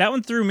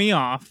one threw me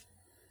off.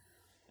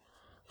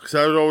 Because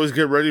I would always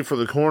get ready for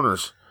the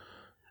corners.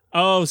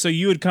 Oh, so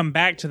you would come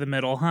back to the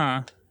middle,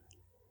 huh?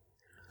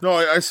 No,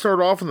 I start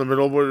off in the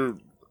middle, but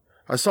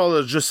I saw that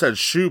it just said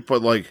shoot,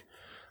 but, like,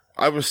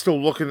 I was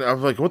still looking. I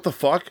was like, what the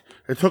fuck?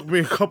 It took me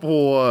a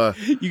couple...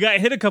 You got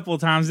hit a couple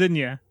of times, didn't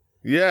you?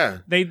 Yeah.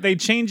 They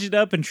changed it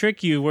up and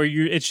trick you where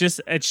it's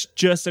just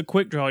a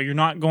quick draw. You're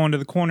not going to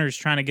the corners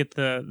trying to get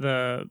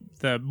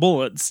the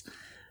bullets.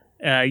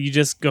 You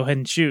just go ahead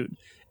and shoot.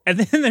 And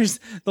then there's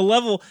the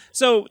level.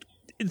 So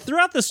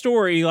throughout the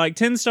story, like,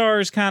 10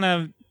 Stars kind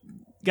of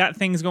got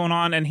things going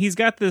on, and he's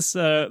got this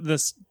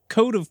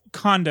code of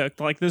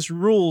conduct, like this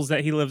rules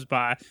that he lives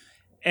by.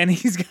 And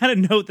he's got a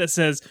note that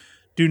says,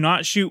 do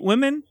not shoot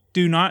women,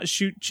 do not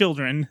shoot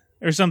children,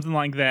 or something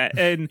like that.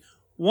 And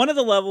one of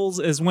the levels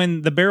is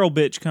when the barrel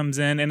bitch comes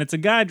in, and it's a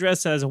guy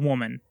dressed as a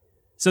woman.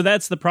 So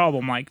that's the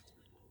problem. Like,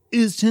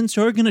 is 10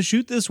 Star going to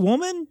shoot this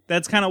woman?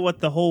 That's kind of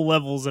what the whole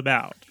level's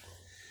about.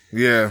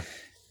 Yeah.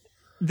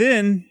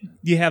 Then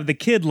you have the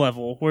kid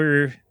level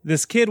where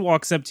this kid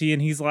walks up to you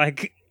and he's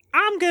like,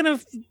 I'm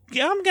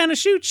gonna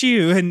shoot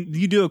you. And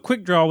you do a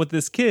quick draw with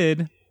this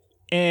kid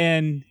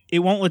and it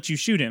won't let you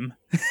shoot him.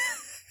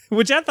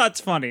 Which I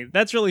thought's funny.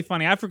 That's really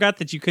funny. I forgot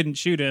that you couldn't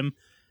shoot him.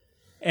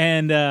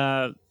 And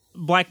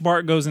Black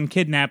Bart goes and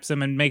kidnaps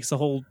him and makes the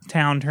whole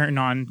town turn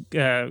on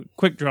a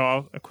quick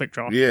draw.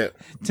 Yeah.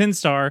 10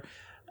 Star.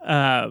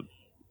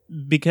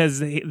 Because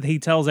he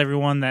tells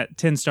everyone that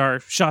 10 Star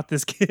shot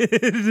this kid.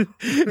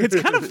 It's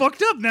kind of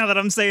fucked up now that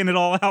I'm saying it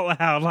all out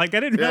loud. Like,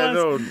 I didn't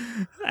realize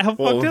how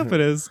fucked up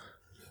it is.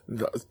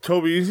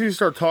 Toby, you need to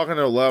start talking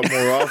out loud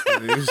more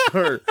often. You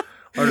start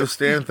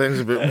understand things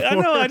a bit more. I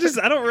know. I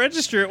don't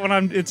register it when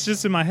it's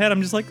just in my head.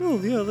 I'm just like, oh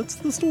yeah, that's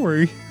the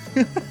story.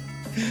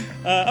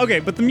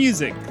 Okay, but the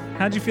music.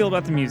 How'd you feel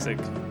about the music?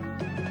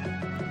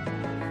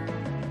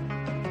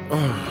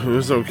 It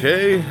was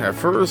okay at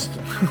first.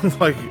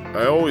 Like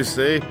I always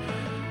say,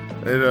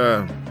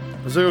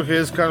 it's like, okay,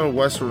 it's kind of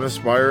Western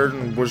inspired,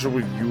 and what you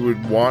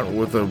would want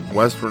with a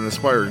Western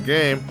inspired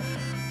game.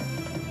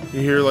 You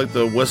hear like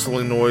the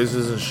whistling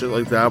noises and shit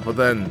like that, but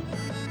then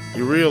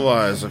you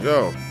realize, like,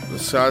 oh, the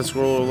side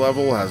scroller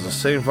level has the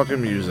same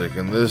fucking music,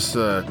 and this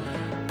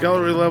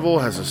gallery level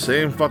has the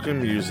same fucking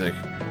music.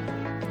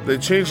 They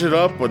changed it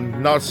up, but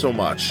not so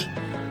much.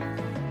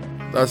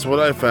 That's what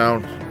I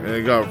found, and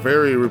it got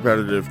very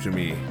repetitive to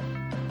me.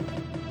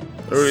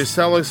 Or it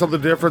sounded like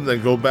something different,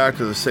 then go back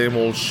to the same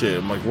old shit.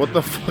 I'm like, what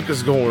the fuck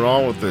is going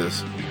on with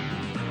this?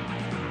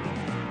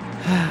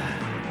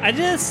 I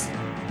just,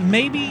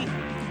 maybe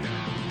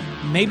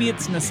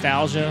it's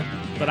nostalgia,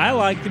 but I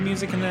like the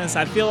music in this.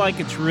 I feel like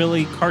it's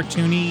really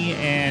cartoony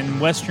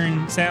and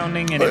Western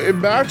sounding, and it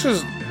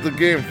matches the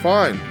game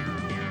fine.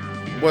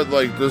 But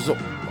like,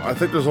 I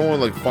think there's only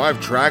like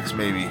 5 tracks,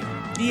 maybe.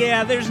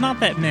 Yeah, there's not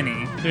that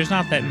many.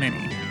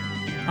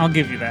 I'll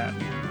give you that.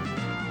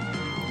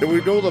 And we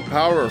know the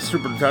power of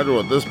Super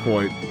Nintendo at this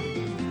point.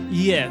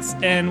 Yes,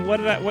 and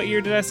what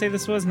year did I say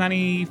this was?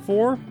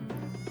 94?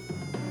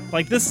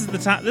 Like, this is the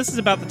time. This is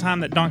about the time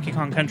that Donkey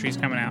Kong Country's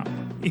coming out.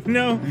 You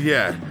know?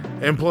 Yeah,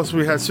 and plus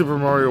we had Super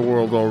Mario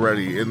World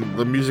already, and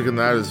the music in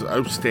that is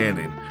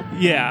outstanding.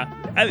 Yeah,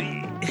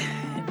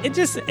 it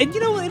just, and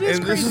you know, it is.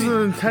 And crazy. This is a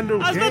Nintendo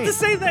game. I was about to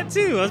say that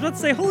too. I was about to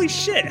say, holy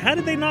shit! How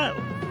did they not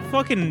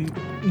fucking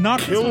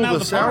knock this one out of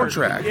the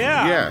soundtrack? Park?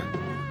 Yeah.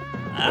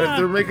 If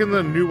they're making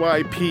the new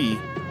IP,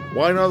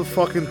 why not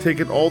fucking take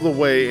it all the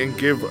way and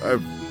give a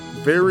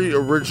very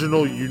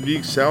original,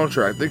 unique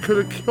soundtrack? They could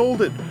have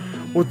killed it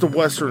with the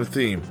Western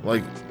theme.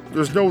 Like,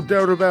 there's no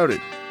doubt about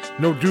it.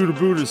 No Duda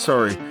Buddha,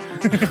 sorry.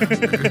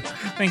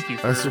 Thank you.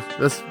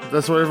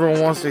 That's what everyone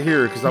wants to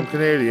hear, because I'm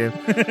Canadian.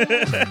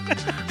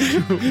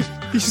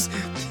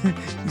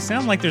 You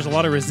sound like there's a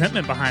lot of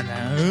resentment behind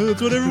that.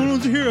 That's what everyone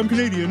wants to hear. I'm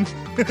Canadian.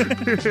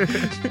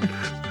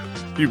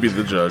 You be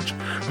the judge.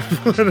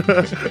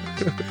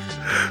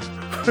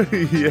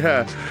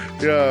 Yeah.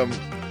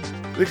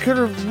 They could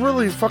have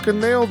really fucking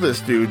nailed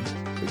this, dude.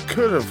 They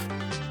could have.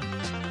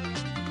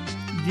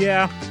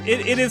 Yeah,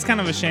 it is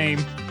kind of a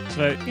shame,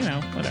 but you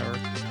know, whatever.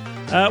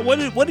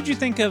 What did you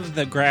think of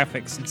the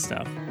graphics and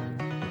stuff?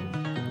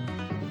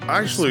 I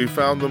actually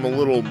found them a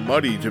little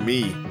muddy to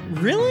me.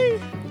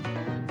 Really?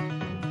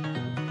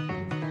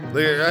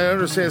 I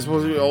understand it's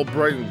supposed to be all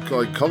bright and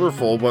like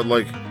colorful, but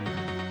like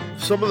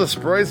some of the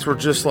sprites were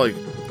just like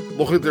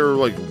look like they were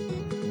like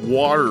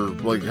water,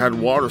 like had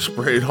water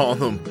sprayed on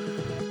them.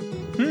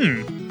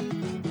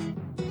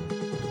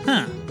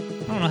 Huh.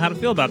 I don't know how to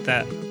feel about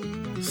that.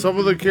 Some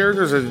of the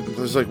characters,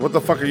 it's like, what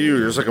the fuck are you?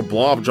 There's like a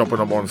blob jumping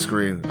up on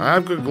screen. I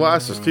have good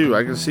glasses too.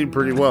 I can see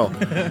pretty well.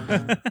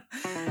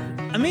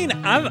 I mean,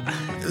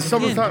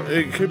 Some of the time,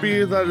 it could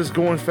be that it's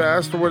going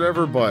fast or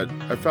whatever, but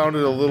I found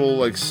it a little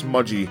like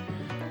smudgy.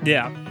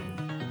 Yeah.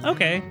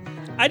 Okay.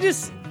 I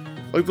just...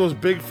 Like those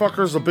big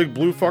fuckers, the big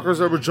blue fuckers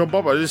that would jump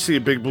up, I just see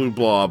a big blue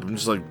blob. I'm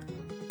just like,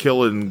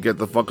 kill it and get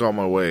the fuck on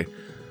my way.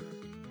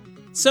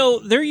 So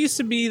there used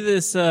to be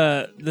this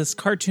this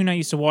cartoon I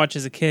used to watch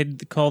as a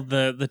kid called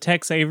the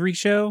Tex Avery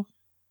Show,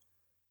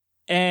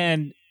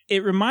 and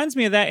it reminds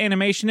me of that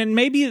animation. And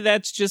maybe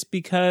that's just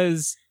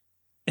because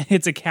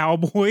it's a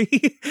cowboy,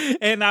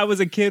 and I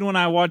was a kid when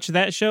I watched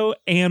that show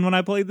and when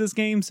I played this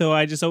game, so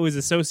I just always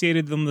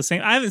associated them the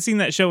same. I haven't seen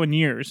that show in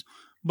years,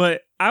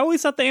 but I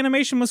always thought the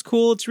animation was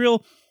cool. It's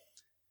real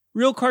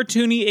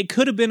cartoony. It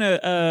could have been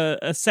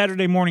a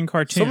Saturday morning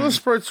cartoon. Some of the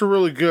sprites are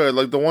really good.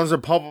 Like the ones that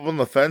pop up on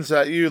the fence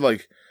at you,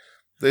 like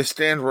they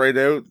stand right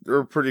out.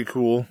 They're pretty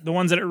cool. The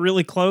ones that are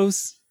really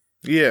close.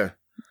 Yeah.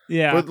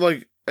 Yeah. But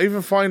like, I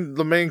even find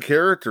the main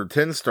character,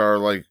 Tin Star,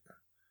 like,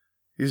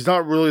 he's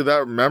not really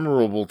that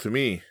memorable to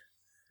me.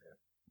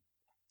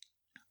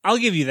 I'll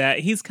give you that.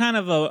 He's kind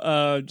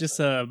of just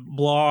a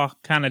blah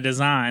kind of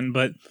design,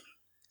 but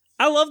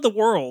I love the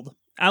world.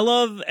 I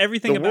love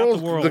everything about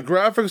the world. The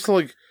graphics,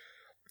 like,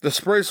 the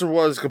sprites are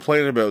what I was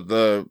complaining about.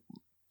 The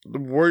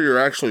where you're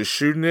actually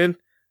shooting in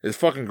is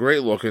fucking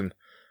great looking.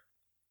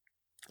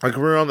 Like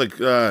we're on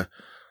the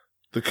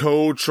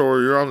coach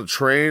or you're on the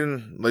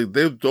train, like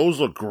those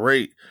look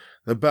great.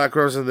 The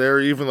backgrounds in there,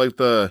 even like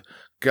the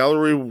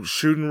gallery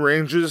shooting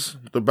ranges,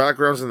 the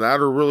backgrounds in that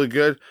are really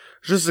good.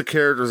 It's just the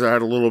characters I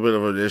had a little bit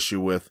of an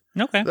issue with.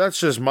 Okay, that's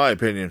just my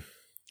opinion.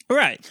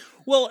 Right.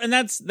 Well, and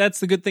that's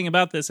the good thing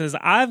about this is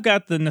I've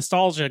got the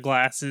nostalgia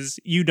glasses.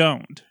 You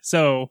don't.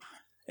 So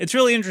it's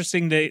really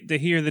interesting to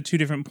hear the two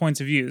different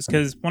points of views,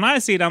 because when I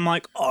see it, I'm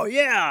like, oh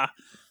yeah,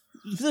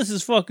 this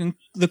is fucking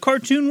the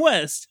Cartoon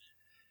West.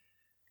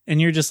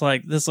 And you're just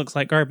like, this looks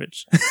like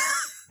garbage.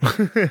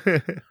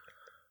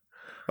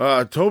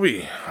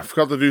 Toby, I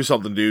forgot to do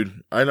something,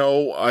 dude. I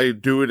know I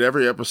do it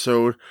every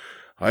episode.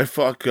 I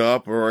fuck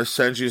up or I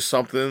send you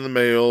something in the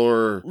mail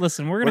or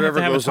listen, we're going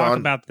to have a talk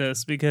about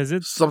this because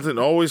it's... Something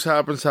always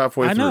happens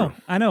halfway through.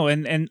 I know.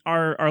 And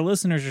our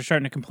listeners are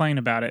starting to complain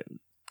about it.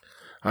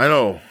 I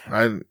know.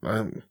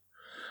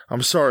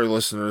 I'm sorry,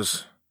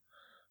 listeners.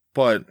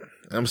 But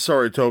I'm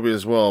sorry, Toby,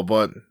 as well.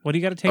 But what do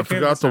you got to take care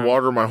of? I forgot to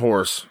water my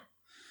horse.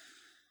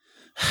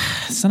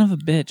 Son of a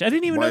bitch. I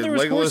didn't even know there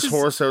was horses. My legless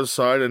horse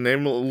outside, I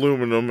named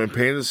aluminum and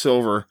painted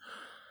silver.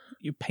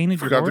 You painted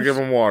your horse? Forgot to give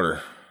him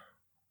water.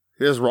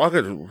 He has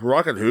rocket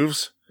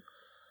hooves.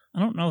 I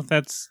don't know if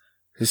that's...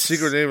 His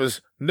secret name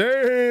is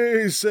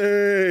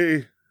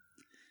Naysay.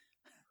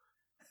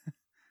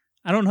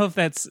 I don't know if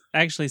that's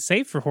actually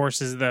safe for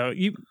horses, though.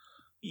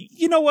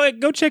 You know what?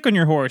 Go check on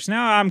your horse.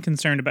 Now I'm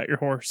concerned about your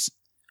horse.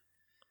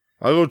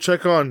 I'll go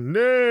check on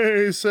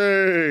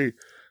Naysay.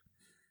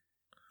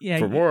 Yeah.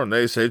 For more on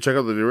Naysay, check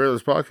out the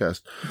Derailers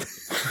podcast.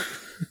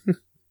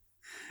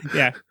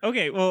 Yeah.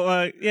 Okay.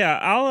 Well, yeah,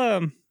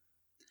 I'll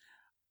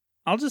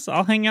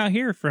hang out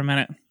here for a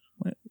minute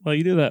while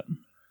you do that.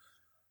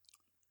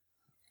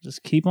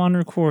 Just keep on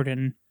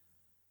recording.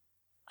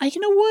 You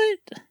know what?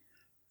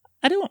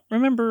 I don't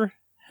remember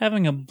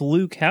having a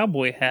blue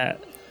cowboy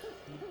hat.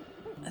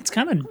 It's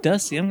kind of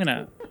dusty. I'm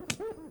gonna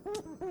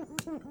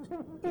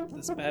put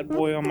this bad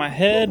boy on my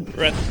head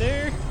right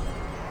there.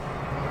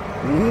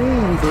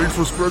 Ooh, thanks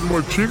for spreading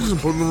my cheeks and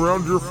putting them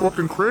around your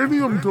fucking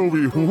cranium,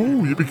 Toby.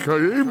 Ooh,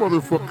 yippee-ki-yay,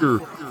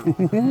 motherfucker.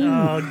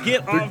 Oh,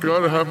 get off. Thank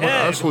God I have my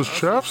assless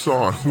chaps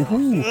on.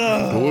 Ooh,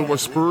 don't let my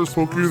spurs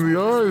poke you in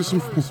the eyes.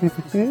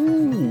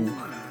 Ooh.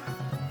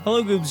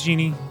 Hello, Goobs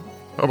Genie.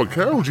 I'm a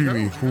cow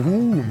genie.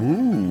 Ooh,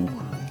 moo.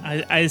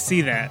 I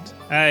see that.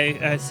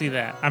 I see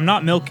that. I'm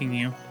not milking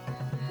you.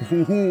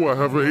 Ooh, I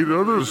have 8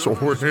 others, and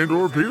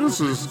or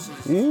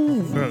penises.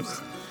 Ooh.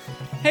 Gross.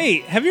 Hey,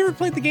 have you ever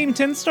played the game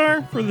Tin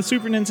Star for the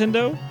Super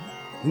Nintendo?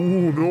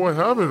 Ooh, no, I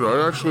haven't.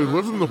 I actually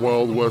lived in the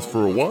Wild West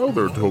for a while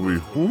there,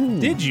 Toby. Ooh.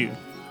 Did you?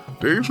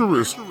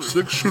 Dangerous.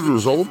 6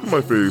 shooters all up in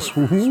my face.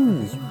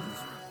 Ooh.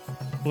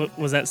 What,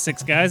 was that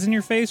 6 guys in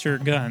your face or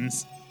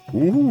guns?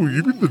 Ooh,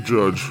 you be the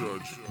judge,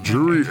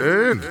 jury,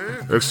 and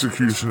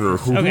executioner.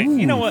 Ooh. Okay,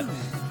 you know what?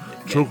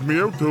 Choke me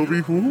out,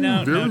 Toby. Ooh,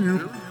 dare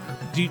you.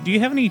 Do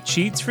you have any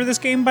cheats for this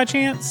game by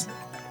chance?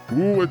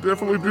 Ooh, I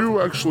definitely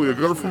do, actually. I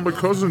got it from my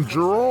cousin,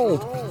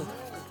 Gerald.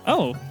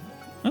 Oh,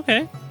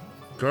 okay.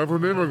 Kind of a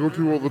name I go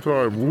to all the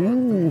time.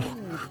 Ooh.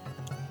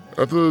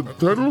 At the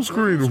title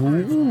screen,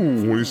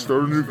 ooh. When you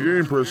start a new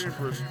game, press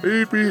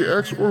A, B,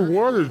 X, or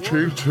Y to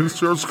change Tin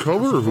Star's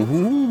color.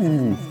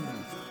 Ooh.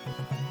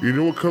 You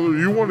know what color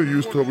you want to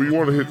use, Toby? You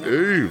want to hit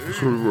A,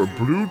 sort of a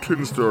blue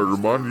Tin Star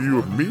reminding you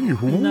of me.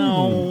 Ooh.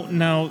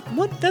 No.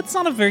 What? That's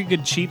not a very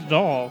good cheat at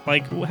all.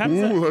 Like, how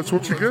does that's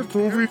what you get,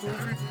 Toby.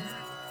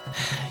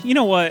 You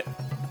know what?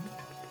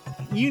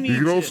 You need You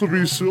can to- also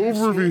be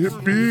silver if you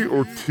hit B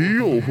or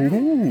teal.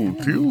 Ooh,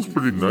 teal's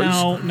pretty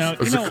nice. No,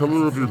 That's the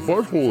color of your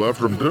butthole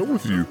after I'm done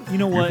with you. You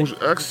know what? You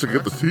push X to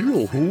get the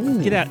teal.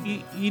 Ooh. Get out.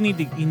 You need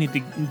to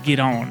get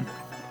on.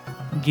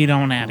 Get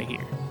on out of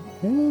here.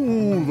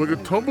 Ooh, like a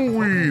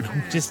tumbleweed.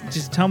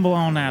 Just tumble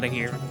on out of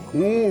here.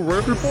 Ooh, right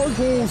up your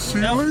butthole. See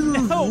you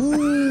later. No.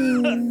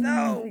 Ooh.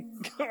 No.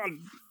 God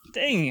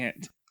dang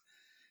it.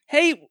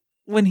 Hey,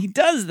 when he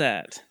does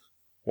that,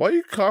 Why are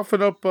you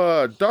coughing up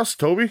dust,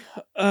 Toby?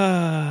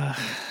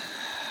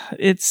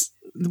 it's,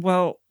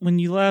 well, when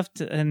you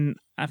left and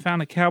I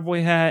found a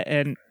cowboy hat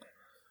and,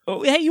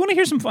 oh, hey, you want to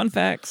hear some fun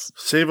facts?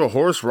 Save a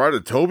horse, ride a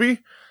Toby?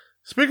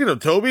 Speaking of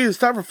Toby, it's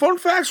time for fun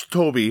facts with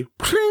Toby.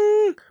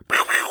 Pling!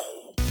 Pew, pew.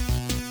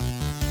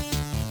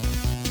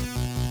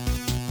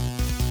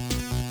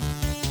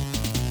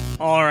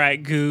 All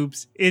right,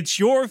 Goobs, it's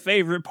your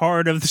favorite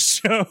part of the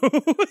show.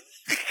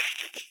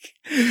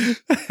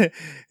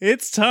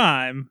 It's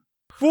time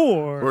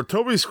for... Where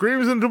Toby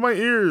screams into my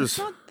ears.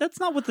 That's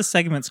not what the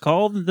segment's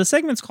called. The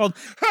segment's called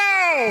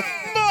How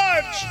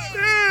much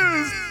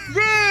is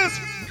this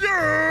game?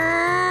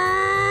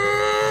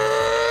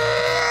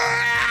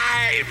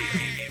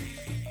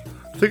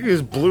 I think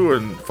he's blue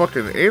and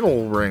fucking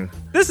anal ring.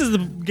 This is the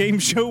game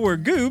show where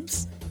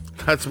Goobs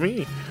That's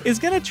me. is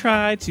going to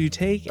try to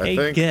take I a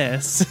think.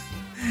 guess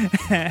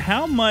at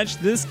how much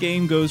this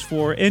game goes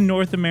for in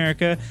North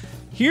America.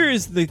 Here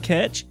is the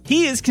catch.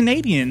 He is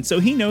Canadian, so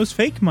he knows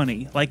fake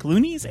money, like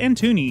loonies and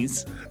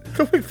toonies.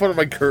 Don't make fun of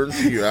my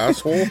currency, you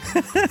asshole.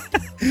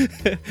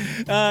 He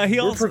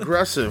We're also...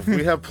 progressive.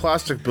 We have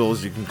plastic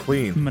bills you can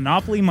clean.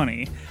 Monopoly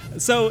money.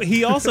 So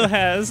he also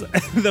has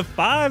the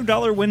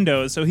 $5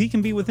 window, so he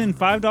can be within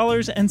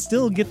 $5 and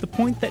still get the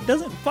point that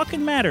doesn't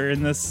fucking matter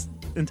in this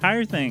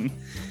entire thing.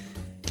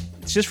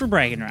 It's just for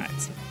bragging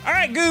rights. All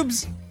right,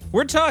 Goobs,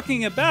 we're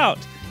talking about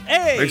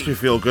a... Makes me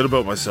feel good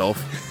about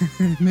myself.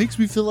 Makes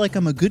me feel like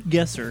I'm a good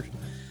guesser.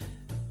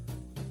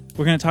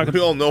 We're going to talk We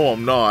about... all know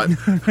I'm not.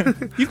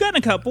 You've gotten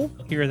a couple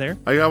here or there.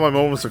 I got my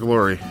moments of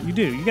glory. You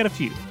do. You got a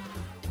few.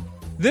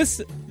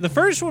 The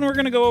first one we're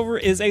going to go over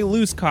is a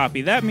loose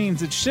copy. That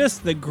means it's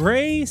just the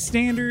gray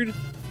standard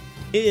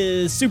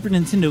is Super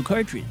Nintendo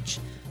cartridge.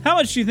 How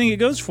much do you think it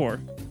goes for?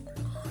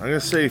 I'm going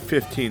to say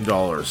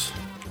 $15.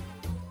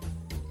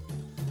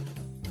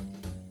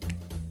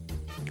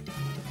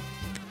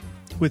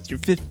 With your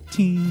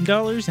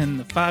 $15 and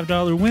the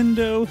 $5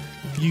 window,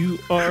 you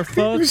are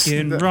fucking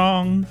snap.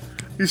 wrong.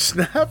 You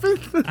snapping?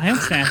 I am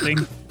snapping.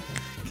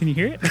 Can you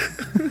hear it?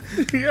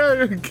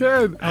 Yeah, I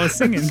can. I was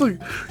singing. It's like...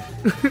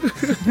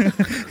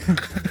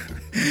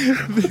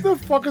 What the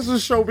fuck has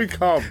this show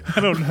become? I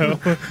don't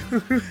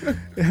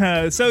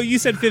know. So you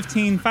said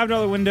 15,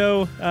 $5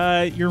 window.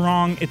 You're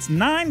wrong. It's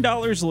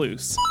 $9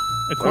 loose.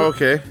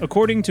 Okay.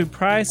 According to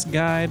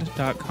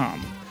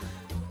PriceGuide.com.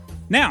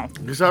 Now,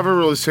 Because I haven't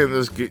really seen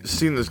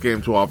this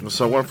game too often,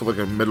 so I went for like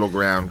a middle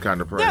ground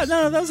kind of price. yeah,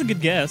 no, that was a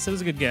good guess. That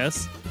was a good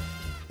guess.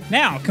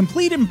 Now,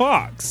 complete in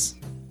box.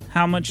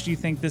 How much do you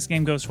think this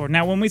game goes for?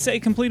 Now, when we say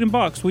complete in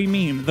box, we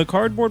mean the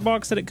cardboard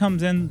box that it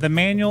comes in, the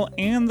manual,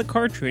 and the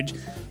cartridge.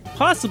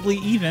 Possibly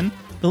even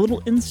the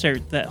little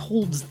insert that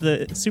holds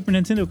the Super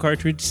Nintendo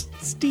cartridge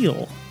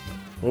steel.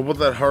 What about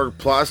that hard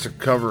plastic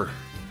cover?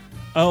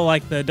 Oh,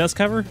 like the dust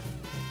cover?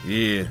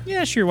 Yeah.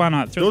 Yeah, sure, why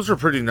not? Those are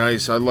pretty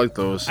nice. I like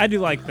those. I do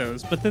like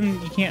those, but then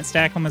you can't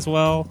stack them as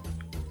well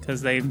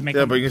because they make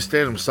Yeah, them... but you can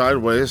stand them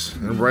sideways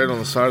and right on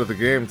the side of the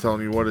game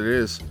telling you what it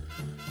is.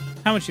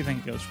 How much do you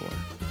think it goes for?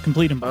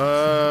 Complete in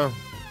box.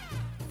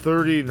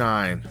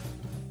 $39.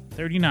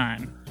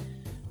 $39.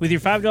 With your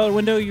 $5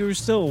 window, you're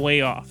still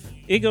way off.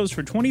 It goes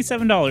for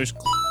 $27.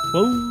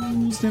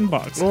 Closed in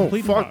box. Oh, complete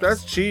in fuck, box.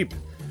 that's cheap.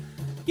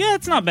 Yeah,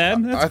 it's not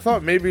bad. I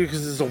thought maybe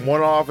because it's a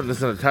one-off and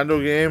it's a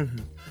Nintendo game.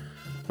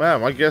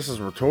 Man, my guesses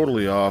were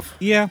totally off.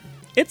 Yeah.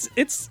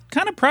 It's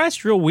kind of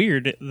priced real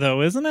weird,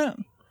 though, isn't it?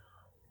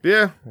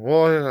 Yeah,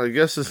 well, I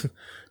guess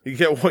you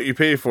get what you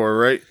pay for,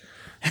 right?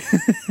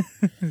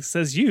 It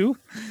says you.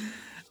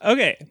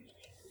 Okay.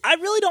 I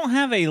really don't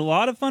have a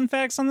lot of fun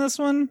facts on this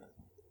one.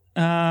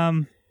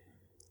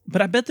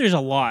 But I bet there's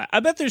a lot. I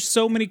bet there's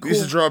so many You cool...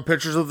 used to draw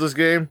pictures of this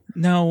game?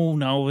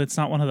 No, it's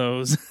not one of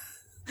those.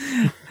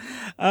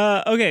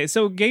 Okay,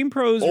 so Game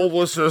Pros... Old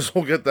listeners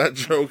will get that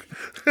joke.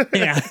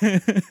 Yeah.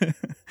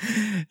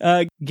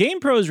 Game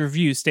Pro's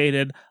review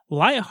stated,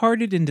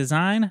 lighthearted in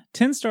design,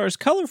 10 stars,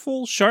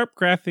 colorful, sharp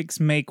graphics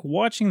make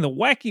watching the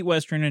wacky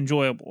Western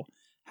enjoyable.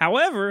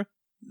 However,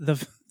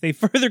 they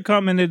further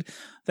commented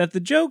that the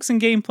jokes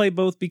and gameplay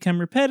both become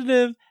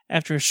repetitive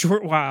after a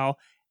short while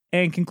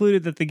and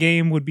concluded that the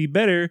game would be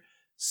better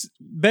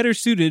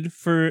suited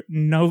for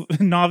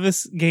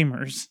novice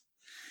gamers.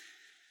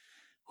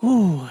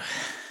 Ooh.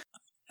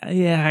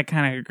 Yeah, I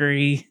kind of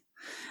agree.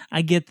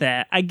 I get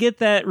that. I get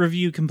that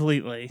review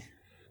completely.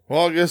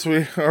 Well, I guess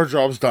our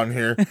job's done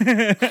here.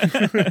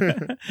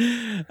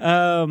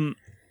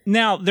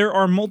 Now, there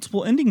are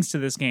multiple endings to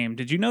this game.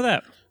 Did you know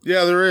that?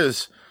 Yeah, there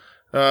is.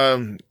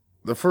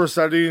 The first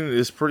ending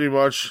is pretty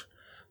much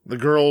the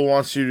girl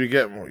wants you to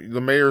get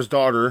the mayor's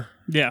daughter.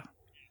 Yeah.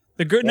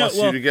 The girl wants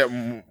you to get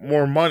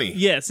more money.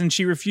 yes, and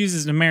she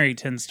refuses to marry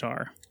Tin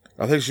Star.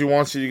 I think she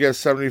wants you to get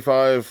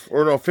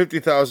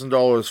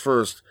 $50,000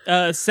 first.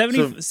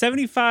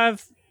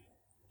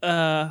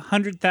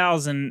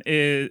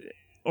 100,000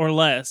 or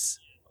less,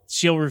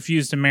 she'll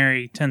refuse to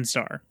marry Tin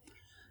Star.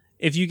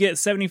 If you get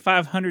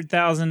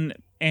 7,500,000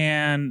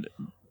 and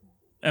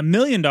 $1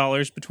 million,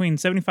 between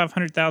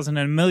 7,500,000 and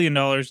 $1 million,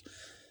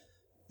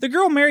 the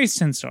girl marries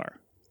Tin Star.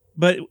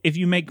 But if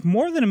you make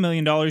more than $1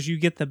 million, you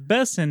get the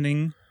best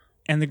ending,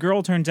 and the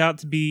girl turns out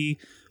to be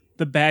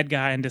the bad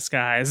guy in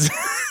disguise.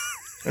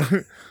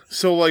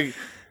 So, like,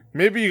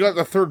 maybe you got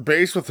the third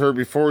base with her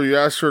before you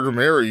asked her to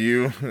marry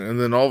you, and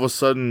then all of a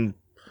sudden,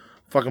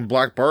 fucking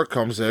Black Bart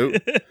comes out.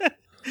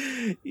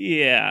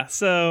 Yeah,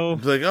 so...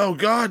 It's like, oh,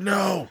 God,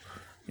 no.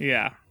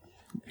 Yeah.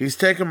 He's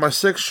taking my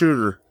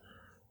 6-shooter.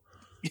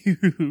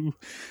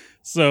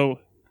 So,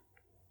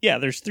 yeah,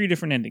 there's 3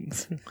 different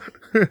endings.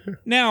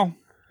 Now,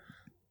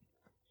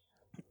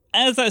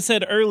 as I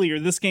said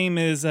earlier, this game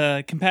is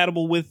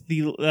compatible with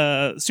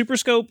the Super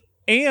Scope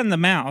and the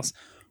mouse,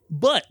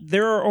 but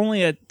there are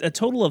only a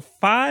total of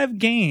 5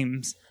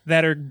 games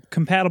that are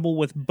compatible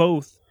with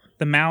both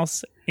the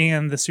mouse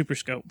and the Super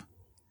Scope.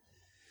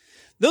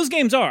 Those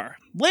games are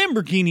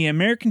Lamborghini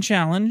American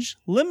Challenge,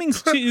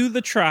 Lemmings 2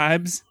 The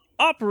Tribes,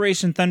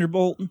 Operation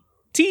Thunderbolt,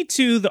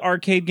 T2 the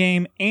arcade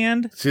game,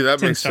 and See, that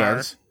Tin makes Star.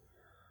 sense.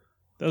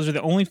 Those are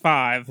the only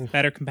 5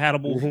 that are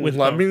compatible with both.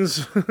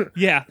 Lemmings?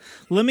 Yeah,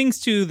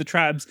 Lemmings 2 The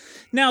Tribes.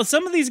 Now,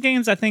 some of these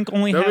games I think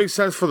only That have... makes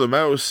sense for the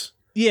mouse.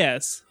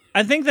 Yes.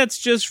 I think that's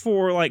just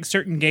for like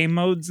certain game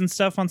modes and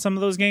stuff on some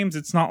of those games.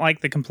 It's not like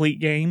the complete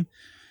game.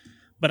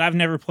 But I've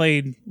never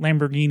played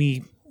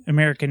Lamborghini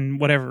American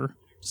whatever,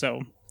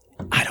 so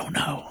I don't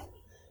know.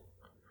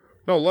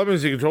 No,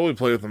 Lemmings you can totally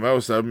play with the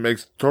mouse. That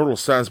makes total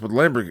sense. But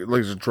Lamborghini,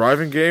 like, it's a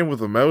driving game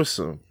with a mouse,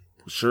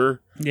 sure.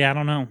 Yeah, I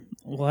don't know.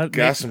 What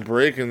Gas and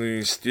brake, and then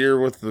you steer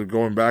with the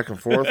going back and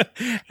forth.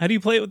 How do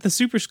you play it with the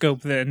Super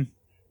Scope then?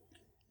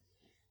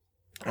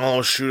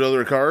 Oh, shoot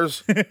other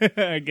cars?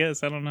 I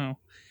guess. I don't know.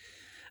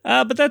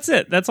 But that's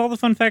it. That's all the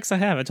fun facts I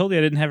have. I told you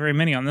I didn't have very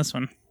many on this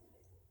one.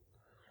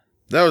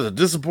 That was a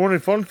disappointing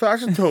fun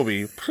fact of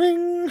Toby.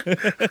 Pring!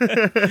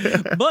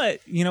 But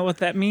you know what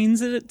that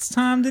means that it's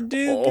time to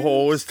do?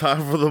 Oh, it's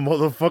time for the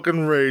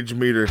motherfucking rage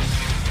meter.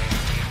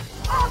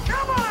 Oh,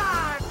 come on!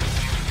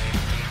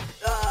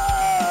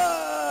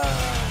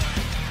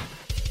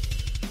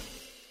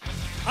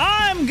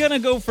 I'm gonna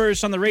go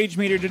first on the Rage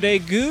Meter today,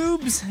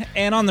 Goobs.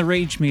 And on the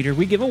Rage Meter,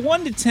 we give a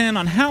 1 to 10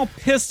 on how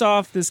pissed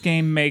off this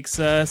game makes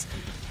us.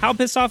 How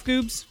pissed off,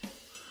 Goobs?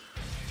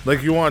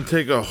 Like, you want to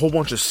take a whole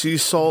bunch of sea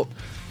salt,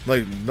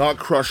 like, not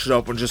crush it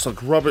up, and just,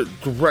 like, rub it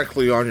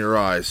directly on your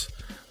eyes.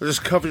 Or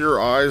just cover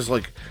your eyes,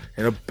 like,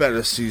 in a bed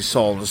of sea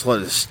salt and just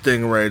let it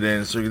sting right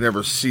in so you can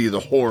never see the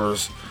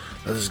horrors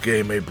that this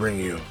game may bring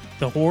you.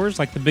 The whores?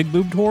 Like the big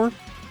boobed whore?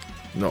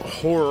 No,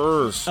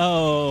 horrors.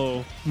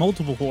 Oh,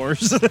 multiple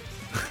whores.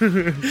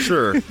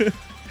 Sure.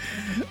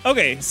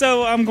 Okay,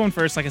 so I'm going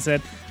first, like I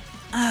said.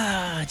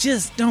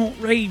 Just don't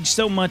rage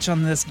so much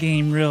on this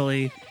game,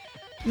 really.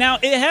 Now,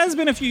 it has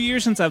been a few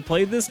years since I've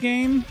played this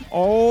game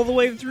all the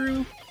way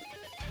through,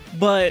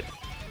 but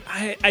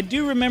I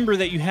do remember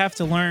that you have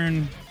to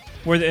learn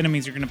where the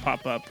enemies are going to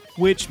pop up,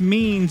 which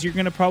means you're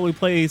going to probably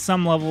play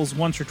some levels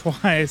once or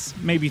twice,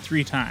 maybe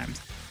 3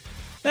 times.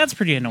 That's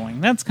pretty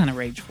annoying. That's kind of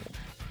rageful.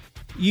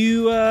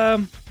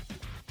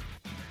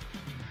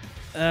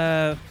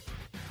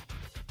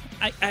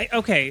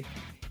 Okay.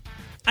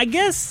 I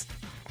guess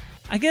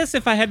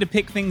if I had to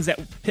pick things that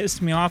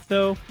pissed me off,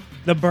 though,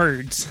 the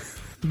birds.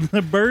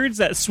 The birds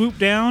that swoop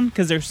down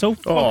because they're so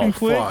fucking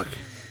quick. Fuck.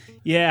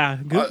 Yeah.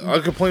 I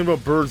complain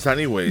about birds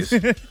anyways.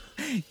 You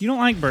don't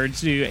like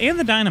birds, do you? And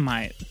the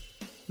dynamite.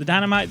 The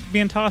dynamite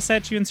being tossed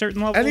at you in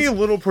certain levels. Any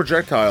little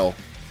projectile.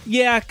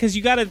 Yeah, because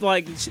you got to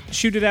like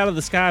shoot it out of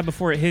the sky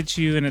before it hits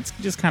you, and it's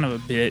just kind of a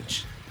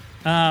bitch.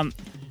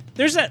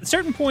 There's at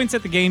certain points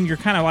at the game you're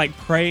kind of like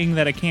praying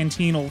that a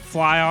canteen will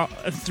fly out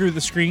through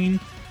the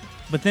screen,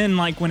 but then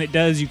like when it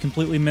does, you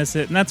completely miss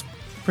it, and that's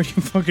pretty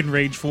fucking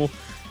rageful.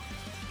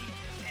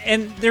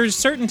 And there's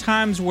certain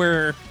times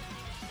where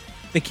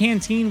the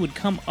canteen would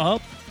come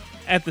up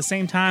at the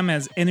same time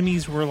as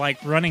enemies were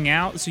like running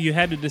out, so you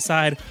had to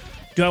decide,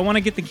 do I want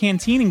to get the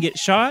canteen and get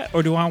shot,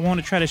 or do I want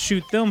to try to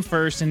shoot them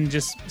first and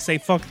just say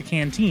fuck the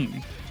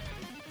canteen?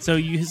 So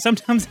you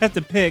sometimes have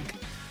to pick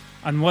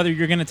on whether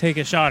you're going to take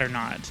a shot or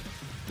not.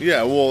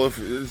 Yeah, well, if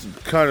it's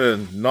kind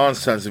of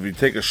nonsense if you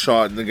take a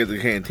shot and then get the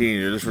canteen,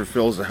 it just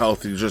refills the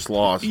health you just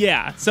lost.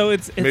 Yeah, so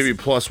it's Maybe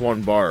plus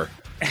 1 bar.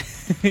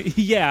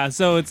 Yeah,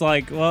 so it's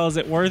like, well, is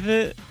it worth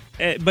it?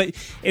 But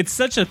it's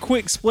such a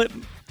quick split,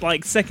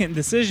 like, second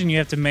decision you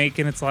have to make,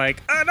 and it's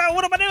like, oh no,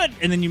 what am I doing?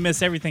 And then you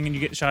miss everything and you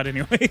get shot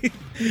anyway.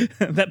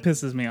 That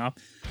pisses me off.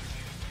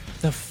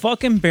 The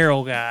fucking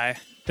barrel guy.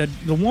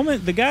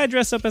 The guy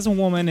dressed up as a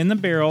woman in the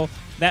barrel,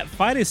 that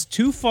fight is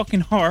too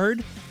fucking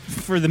hard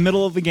for the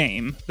middle of the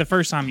game, the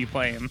first time you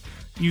play him.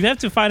 You have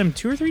to fight him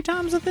 2 or 3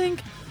 times, I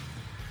think.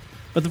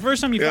 But the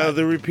first time you fight... Yeah,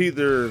 they repeat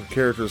their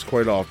characters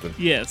quite often.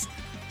 Yes.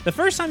 The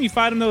first time you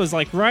fight him, though, is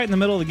like right in the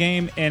middle of the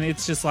game, and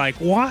it's just like,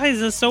 why is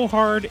this so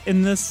hard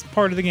in this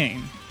part of the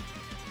game?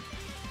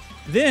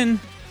 Then,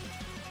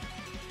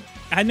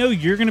 I know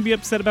you're going to be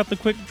upset about the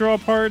quick draw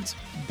parts,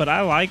 but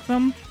I like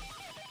them.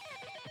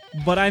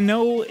 But I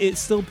know it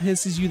still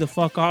pisses you the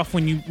fuck off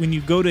when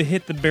you go to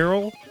hit the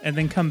barrel and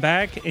then come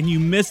back and you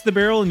miss the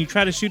barrel and you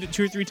try to shoot it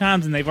 2 or 3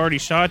 times and they've already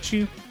shot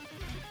you.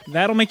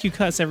 That'll make you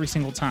cuss every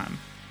single time.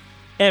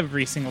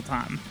 Every single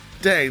time.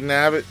 Dang,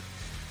 nabbit.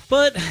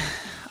 But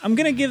I'm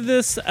going to give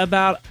this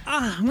about,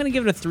 I'm going to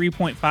give it a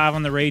 3.5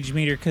 on the rage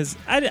meter because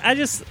I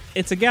just,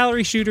 it's a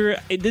gallery shooter.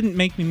 It didn't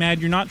make me mad.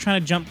 You're not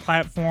trying to jump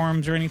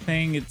platforms or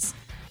anything.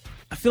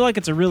 I feel like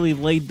it's a really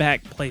laid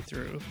back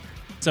playthrough.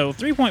 So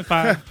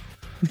 3.5.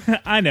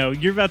 I know,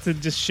 you're about to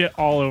just shit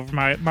all over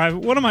my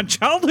one of my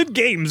childhood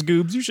games,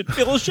 Goobs. You should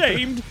feel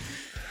ashamed.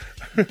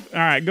 All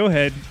right, go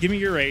ahead. Give me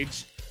your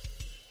rage.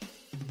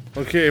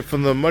 Okay,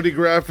 from the muddy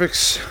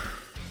graphics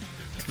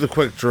to the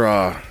quick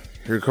draw.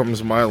 Here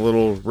comes my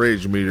little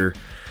rage meter.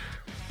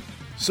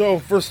 So,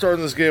 first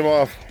starting this game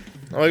off,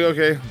 I'm like,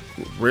 okay,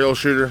 rail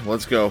shooter,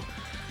 let's go.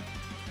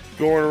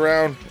 Going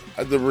around,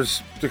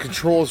 the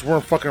controls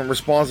weren't fucking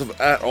responsive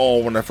at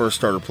all when I first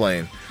started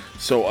playing.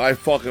 So I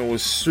fucking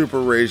was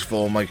super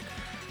rageful. I'm like,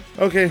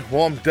 okay,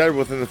 well, I'm dead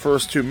within the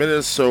first 2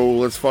 minutes, so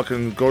let's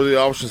fucking go to the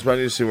options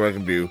menu and see what I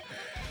can do.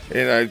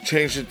 And I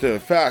changed it to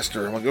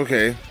faster. I'm like,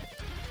 okay,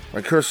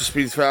 my cursor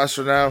speed's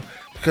faster now,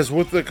 because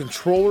with the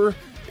controller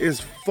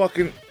is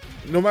fucking,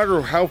 no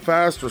matter how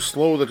fast or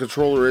slow the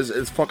controller is,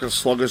 it's fucking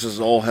sluggish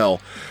as all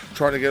hell.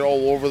 Trying to get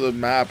all over the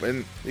map,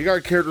 and you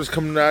got characters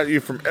coming at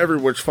you from every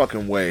which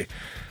fucking way.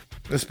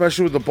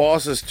 Especially with the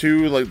bosses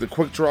too, like the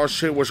quick draw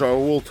shit, which I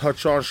will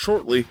touch on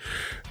shortly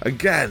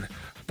again.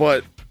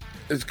 But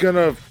it's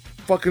gonna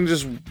fucking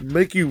just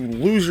make you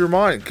lose your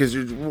mind because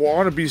you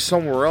want to be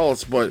somewhere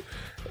else. But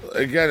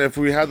again, if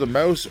we had the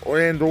mouse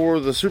and or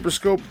the super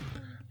scope,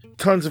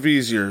 tons of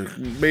easier.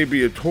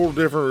 Maybe a total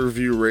different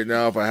review right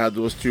now if I had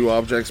those 2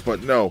 objects.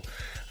 But no,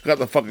 I got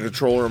the fucking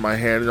controller in my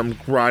hand and I'm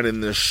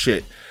grinding this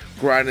shit,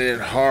 grinding it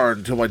hard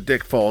until my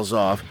dick falls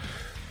off.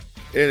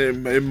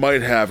 And it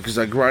might have, because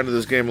I grinded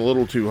this game a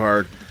little too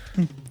hard.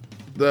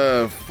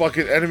 The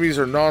fucking enemies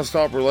are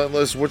non-stop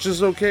relentless, which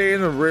is okay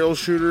in a rail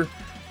shooter.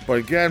 But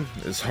again,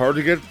 it's hard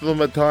to get to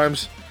them at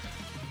times.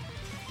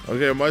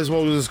 Okay, I might as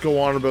well just go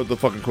on about the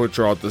fucking quick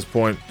draw at this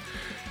point.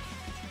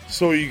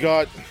 So you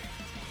got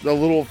the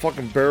little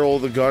fucking barrel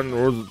of the gun,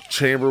 or the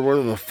chamber,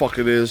 whatever the fuck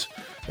it is,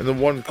 in the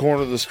one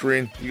corner of the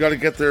screen. You got to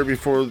get there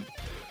before...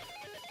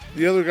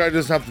 The other guy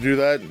doesn't have to do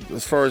that,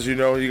 as far as you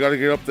know. You got to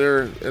get up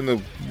there in the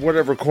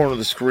whatever corner of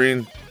the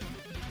screen,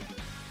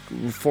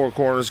 4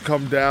 corners,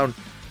 come down,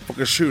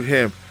 fucking shoot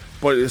him.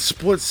 But it's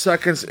split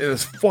seconds, and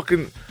it's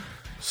fucking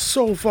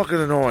so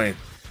fucking annoying.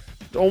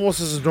 Almost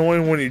as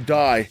annoying when you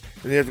die,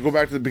 and you have to go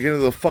back to the beginning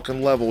of the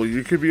fucking level.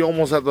 You could be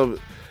almost at the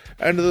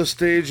end of the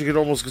stage. You could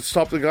almost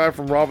stop the guy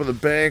from robbing the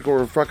bank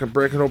or fucking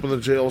breaking open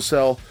the jail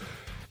cell.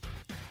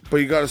 But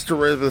you gotta start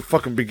right at the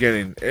fucking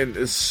beginning. And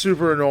it's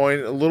super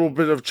annoying. A little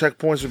bit of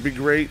checkpoints would be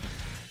great.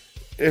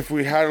 If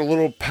we had a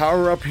little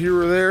power up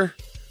here or there,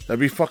 that'd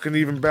be fucking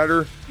even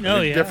better. Oh,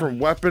 a different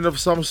weapon of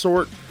some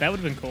sort. That would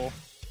have been cool.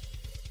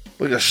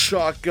 Like a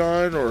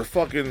shotgun or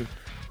fucking...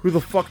 Who the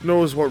fuck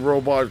knows what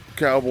robot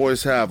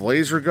cowboys have?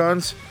 Laser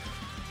guns?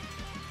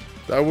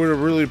 I would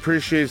have really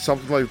appreciated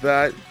something like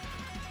that.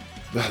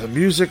 The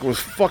music was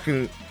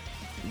fucking...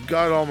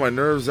 got on my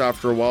nerves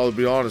after a while, to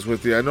be honest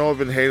with you. I know I've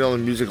been hating on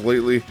the music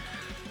lately.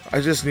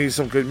 I just need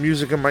some good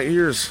music in my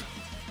ears.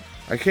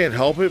 I can't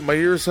help it. My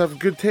ears have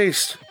good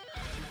taste.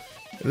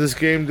 And this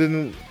game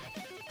didn't...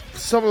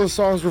 Some of the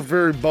songs were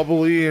very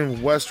bubbly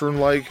and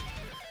western-like.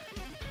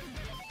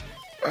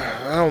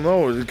 I don't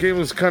know. The game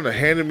was kind of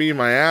handing me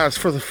my ass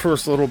for the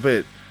first little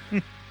bit.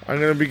 I'm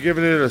going to be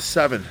giving it a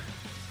 7.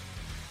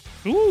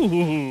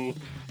 Ooh.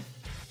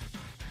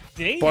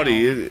 Damn.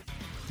 Buddy,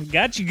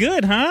 Got you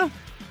good, huh?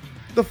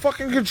 the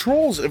fucking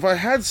controls. If I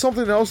had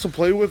something else to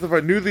play with, if I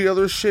knew the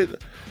other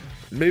shit,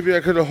 maybe I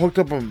could have hooked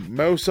up a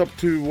mouse up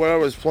to what I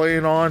was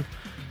playing on,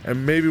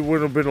 and maybe it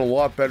would have been a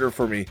lot better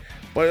for me.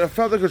 But I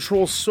found the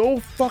controls so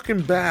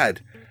fucking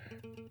bad,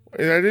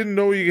 and I didn't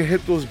know you could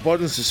hit those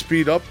buttons to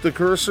speed up the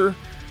cursor.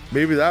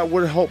 Maybe that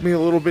would have helped me a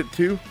little bit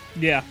too.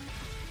 Yeah.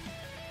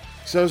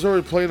 So I was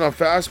already playing on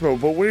fast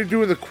mode, but when you're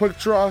doing the quick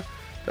draw,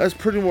 that's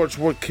pretty much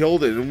what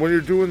killed it. And when you're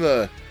doing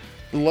the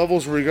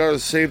levels where you gotta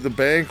save the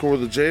bank or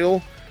the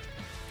jail,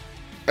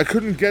 I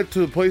couldn't get to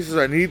the places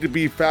I need to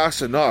be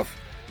fast enough.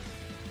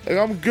 And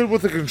I'm good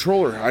with the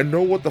controller. I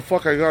know what the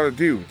fuck I gotta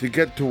do to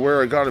get to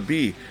where I gotta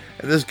be.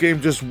 And this game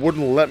just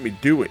wouldn't let me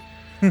do it.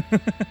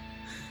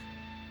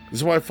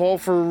 Is it my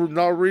fault for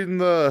not reading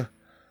the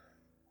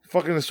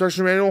fucking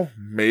instruction manual?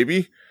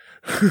 Maybe.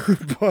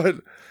 But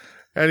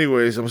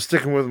anyways, I'm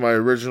sticking with my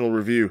original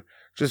review.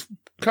 Just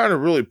kind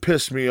of really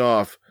pissed me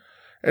off.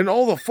 And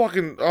all the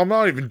fucking... I'm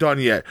not even done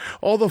yet.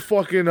 All the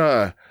fucking...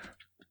 the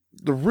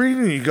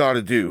reading you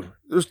gotta do.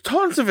 There's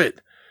tons of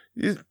it.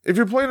 if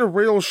you're playing a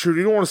rail shooter,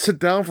 you don't want to sit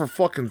down for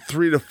fucking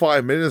 3 to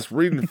 5 minutes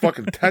reading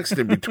fucking text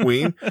in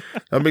between.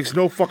 That makes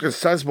no fucking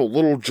sense about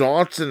Little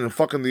Johnson and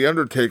fucking The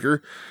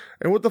Undertaker.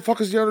 And what the fuck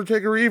is The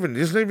Undertaker even?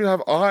 He doesn't even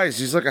have eyes.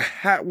 He's like a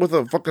hat with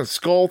a fucking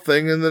skull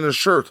thing and then a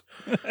shirt.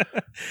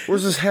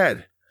 Where's his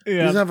head? Yeah. He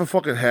doesn't have a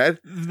fucking head.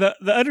 The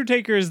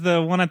Undertaker is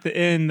the one at the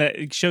end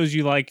that shows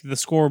you like the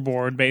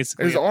scoreboard,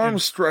 basically. His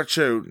arms stretch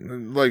out.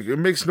 Like, it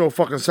makes no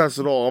fucking sense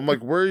at all. I'm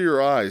like, where are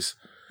your eyes?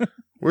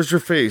 Where's your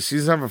face? He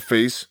doesn't have a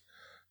face.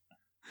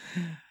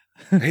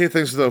 I hate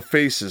things without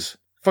faces.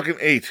 Fucking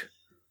 8.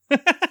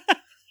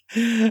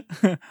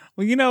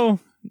 Well, you know,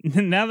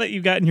 now that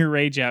you've gotten your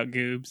rage out,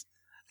 Goobs,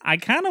 I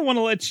kind of want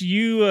to let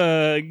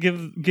you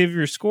give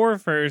your score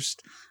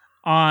first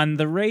on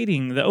the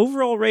rating, the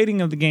overall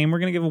rating of the game. We're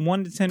going to give a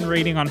 1 to 10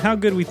 rating on how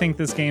good we think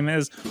this game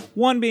is.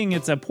 1 being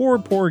it's a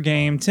poor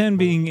game. 10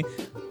 being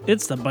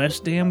it's the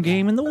best damn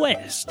game in the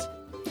West.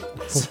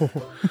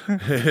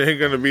 It ain't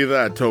gonna be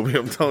that, Toby.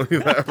 I'm telling you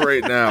that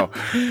right now.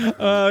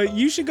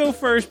 You should go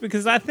first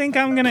because I think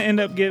I'm going to end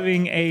up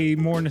giving a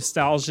more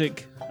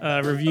nostalgic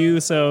review.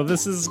 So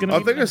this is going to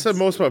be... I think I said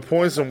most of my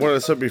points on what I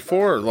said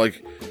before.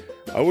 Like,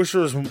 I wish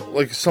there was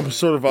like some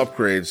sort of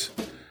upgrades.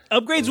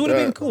 Upgrades would have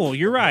been cool.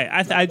 You're right.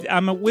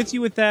 I'm with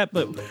you with that,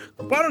 but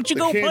why don't you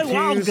go play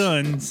Wild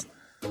Guns?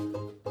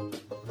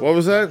 What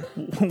was that?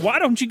 Why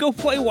don't you go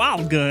play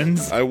Wild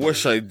Guns? I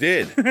wish I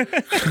did.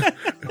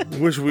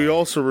 Wish we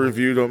also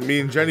reviewed, me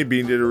and Jenny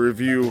Bean did a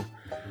review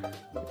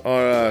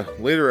on a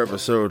later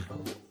episode.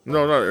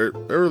 No, not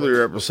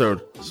earlier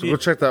episode. So go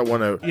check that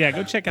one out. Yeah,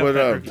 go check out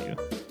that review.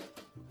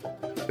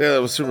 Yeah,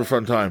 that was a super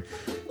fun time.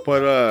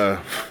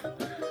 But,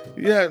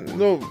 yeah,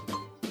 no,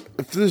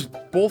 if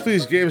both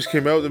these games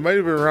came out, they might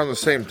have been around the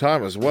same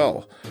time as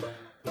well.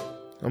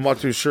 I'm not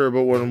too sure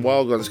about when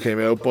Wild Guns came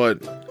out,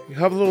 but you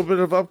have a little bit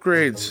of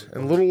upgrades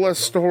and a little less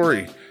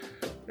story.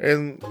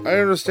 And I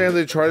understand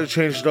they try to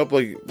change it up,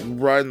 like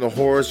riding the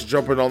horse,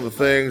 jumping on the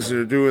things, and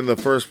you're doing the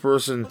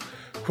first-person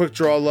quick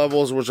draw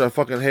levels, which I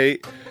fucking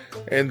hate.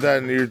 And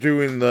then you're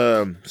doing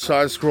the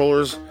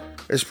side-scrollers.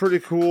 It's pretty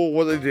cool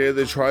what they did.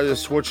 They tried to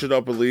switch it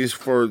up at least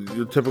for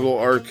your typical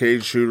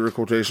arcade shooter,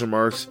 quotation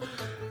marks.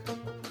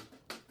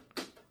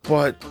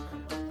 But,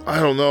 I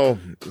don't know.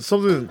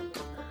 Something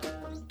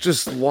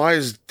just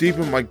lies deep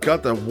in my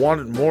gut that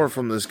wanted more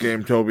from this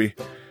game, Toby.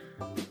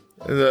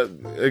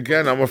 And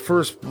again, I'm a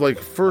first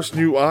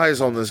new eyes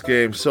on this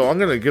game, so I'm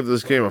gonna give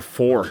this game a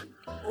 4.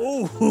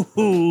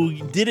 Ooh,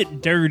 you did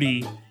it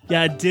dirty.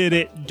 Yeah, did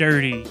it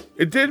dirty.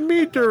 It did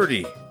me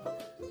dirty.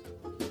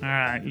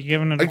 Alright, you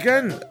giving it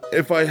Again,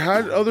 if I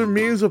had other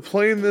means of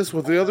playing this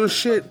with the other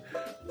shit,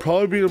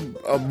 probably be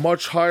a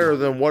much higher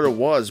than what it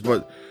was,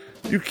 but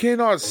you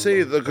cannot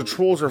say the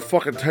controls are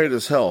fucking tight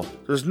as hell.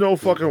 There's no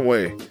fucking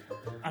way.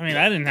 I mean,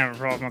 I didn't have a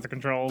problem with the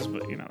controls,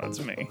 but, you know,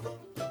 that's me.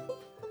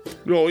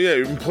 Oh, yeah,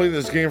 you've been playing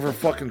this game for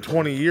fucking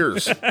 20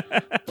 years.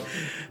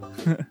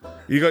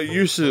 You got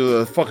used to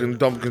the fucking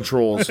dumb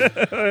controls.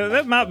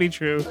 That might be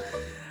true.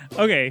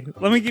 Okay,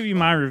 let me give you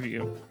my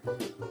review.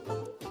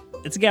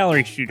 It's a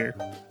gallery shooter.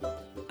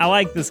 I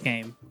like this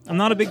game. I'm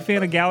not a big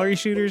fan of gallery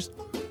shooters,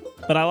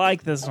 but I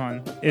like this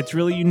one. It's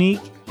really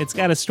unique. It's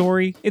got a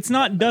story. It's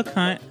not Duck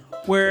Hunt,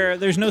 where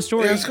there's no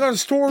story. Yeah, it's got a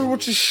story,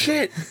 which is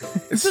shit.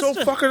 It's so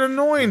fucking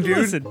annoying,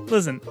 dude.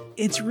 Listen.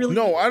 It's really...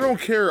 No, I don't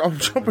care. I'm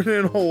jumping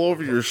in all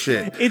over your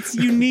shit. It's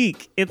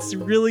unique. It's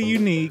really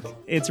unique.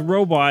 It's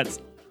robots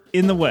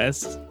in the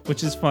West,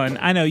 which is fun.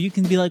 I know, you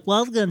can be like,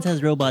 Wild Guns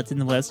has robots in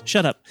the West.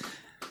 Shut up.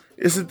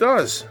 Yes, it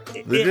does.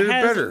 They did it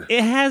better.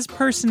 It has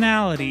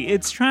personality.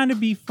 It's trying to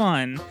be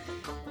fun.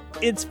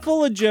 It's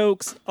full of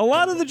jokes. A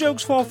lot of the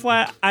jokes fall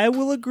flat, I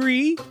will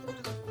agree.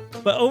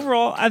 But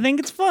overall, I think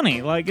it's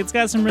funny. Like, it's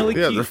got some really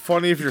cute... they're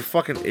funny if you're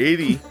fucking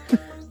 80.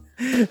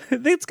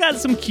 It's got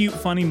some cute,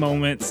 funny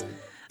moments.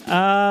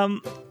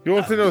 The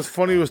only thing that was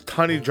funny was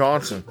Tiny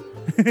Johnson.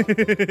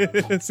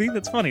 See,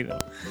 that's funny,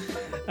 though.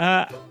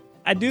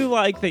 I do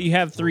like that you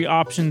have 3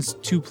 options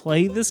to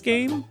play this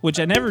game,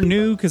 which I never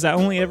knew because I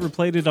only ever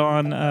played it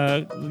on,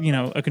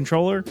 a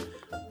controller.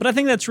 But I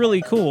think that's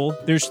really cool.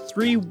 There's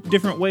 3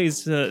 different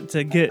ways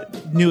to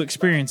get new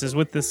experiences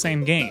with this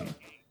same game.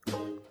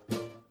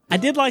 I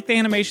did like the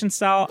animation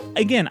style.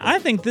 Again, I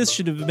think this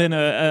should have been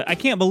I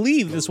can't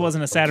believe this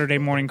wasn't a Saturday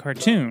morning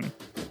cartoon.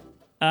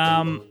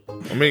 I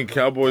mean,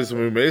 Cowboys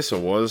and Mesa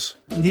was.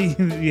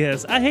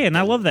 Yes. And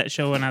I love that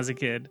show when I was a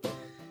kid.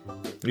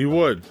 You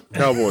would.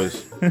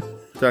 Cowboys.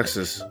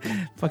 Texas.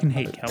 Fucking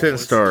hate Cowboys. Tin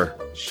Star.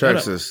 Shut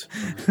Texas.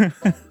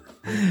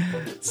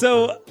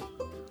 So,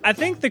 I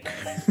think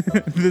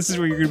this is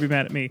where you're going to be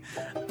mad at me.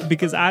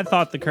 Because I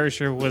thought the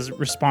cursor was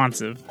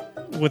responsive.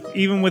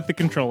 Even with the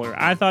controller.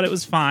 I thought it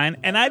was fine.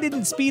 And I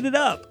didn't speed it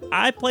up.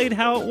 I played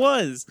how it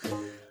was.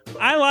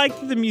 I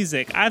liked the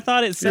music. I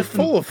thought it set You're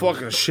full of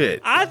fucking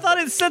shit. I thought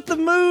it set the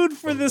mood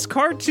for this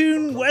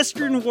cartoon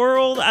Western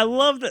world. I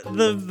loved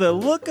the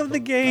look of the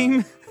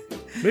game.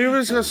 Maybe I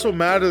just got so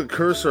mad at the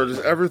cursor,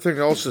 just everything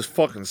else just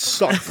fucking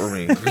sucked for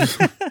me.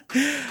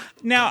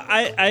 Now,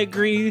 I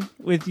agree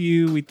with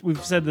you.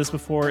 We've said this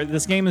before.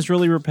 This game is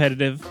really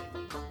repetitive.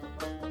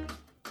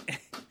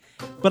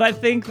 But I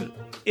think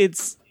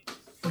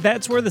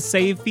that's where the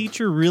save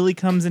feature really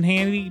comes in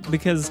handy,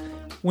 because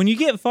when you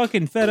get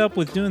fucking fed up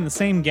with doing the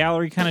same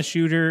gallery kind of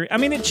shooter, I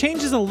mean, it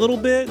changes a little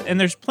bit, and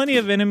there's plenty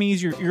of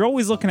enemies. You're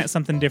always looking at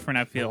something different,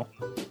 I feel.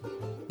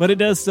 But it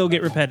does still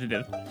get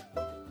repetitive.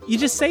 You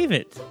just save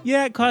it.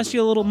 Yeah, it costs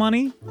you a little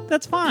money.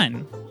 That's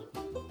fine.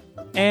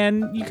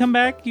 And you come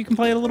back, you can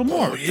play it a little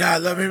more. Oh, yeah,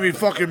 that made me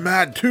fucking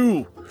mad,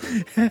 too.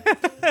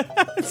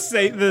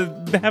 Say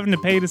having to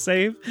pay to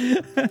save.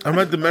 I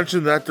meant to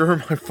mention that during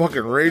my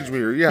fucking rage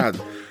meter. Yeah,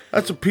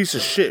 that's a piece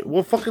of shit.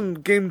 What fucking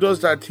game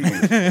does that to you?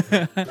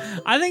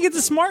 I think it's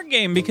a smart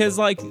game, because,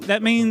 like,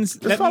 that means...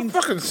 It's not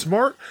fucking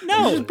smart.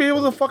 No. You just be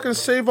able to fucking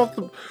save up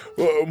the...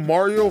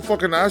 Mario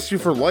fucking asks you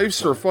for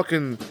lives, or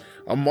fucking...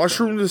 a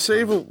mushroom to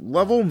save a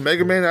level?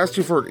 Mega Man asks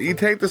you for an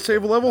E-Tank to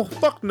save a level?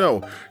 Fuck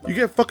no. You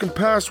get fucking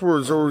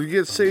passwords, or you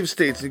get save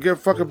states, and you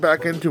get fucking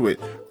back into it.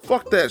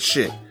 Fuck that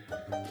shit.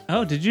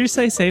 Oh, did you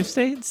say save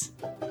states?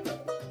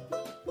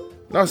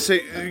 Not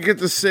say you get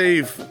to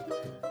save,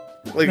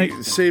 like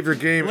save your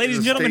game. Ladies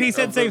and gentlemen, he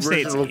said save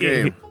states.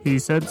 He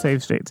said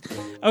save states.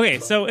 Okay,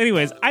 so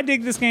anyways, I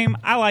dig this game.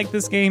 I like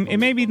this game. It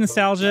may be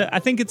nostalgia. I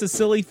think it's a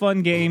silly,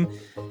 fun game.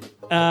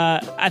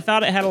 I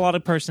thought it had a lot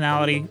of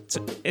personality.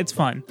 It's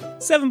fun.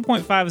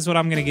 7.5 is what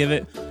I'm going to give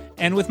it.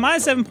 And with my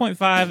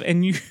 7.5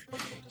 and you're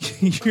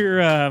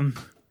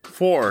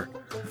 4,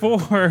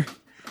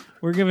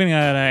 we're giving it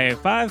a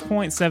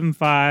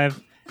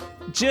 5.75.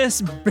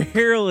 Just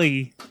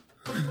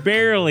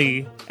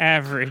barely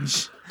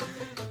average.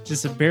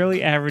 Just a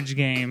barely average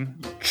game.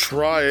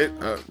 Try it.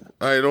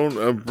 I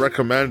don't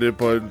recommend it,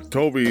 but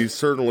Toby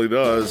certainly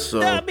does.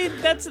 So I mean,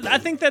 I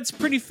think that's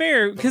pretty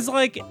fair, because,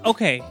 like,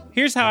 okay,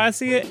 here's how I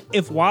see it.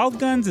 If Wild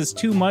Guns is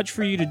too much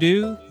for you to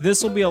do,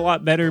 this will be a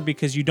lot better,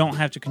 because you don't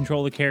have to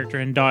control the character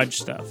and dodge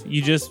stuff.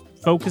 You just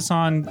focus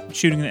on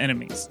shooting the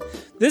enemies.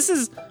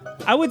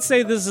 I would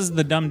say this is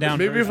the dumbed down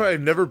maybe version. If I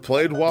had never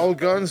played Wild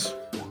Guns,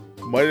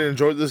 might have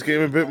enjoyed this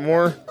game a bit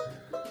more.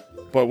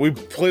 But we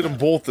played them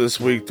both this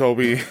week,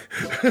 Toby.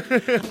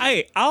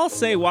 I'll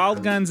say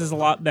Wild Guns is a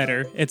lot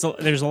better.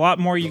 There's a lot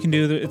more you can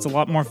do. It's a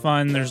lot more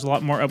fun. There's a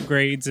lot more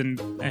upgrades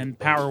and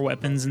power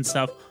weapons and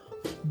stuff.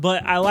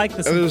 But I like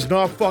this. And there's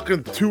not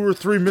fucking 2 or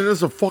 3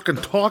 minutes of fucking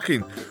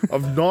talking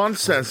of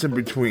nonsense in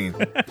between.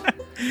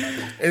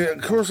 And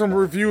of course I'm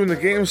reviewing the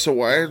game,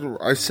 so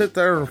I sit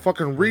there and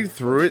fucking read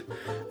through it,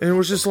 and it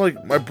was just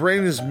like, my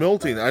brain is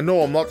melting. I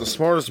know I'm not the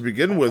smartest to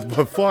begin with,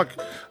 but fuck,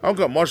 I don't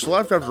got much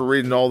left after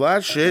reading all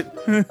that shit.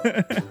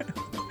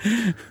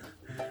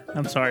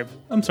 I'm sorry,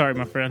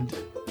 my friend.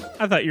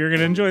 I thought you were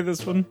gonna enjoy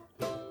this one.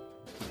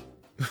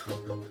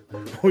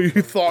 Oh, you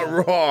thought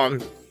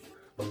wrong.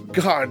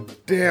 God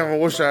damn, I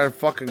wish I had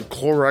fucking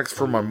Clorox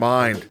for my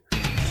mind.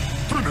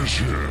 Finish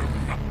him.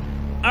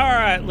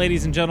 Alright,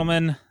 ladies and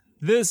gentlemen,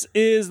 this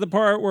is the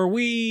part where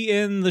we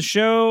end the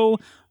show.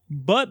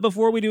 But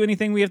before we do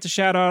anything, we have to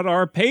shout out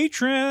our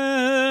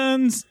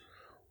patrons.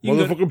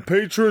 Motherfucking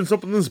patrons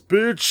up in this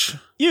bitch.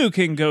 You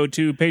can go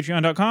to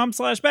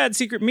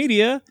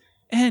patreon.com/badsecretmedia,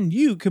 and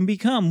you can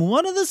become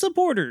one of the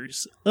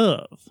supporters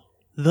of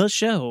the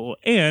show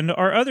and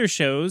our other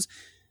shows.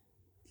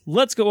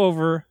 Let's go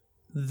over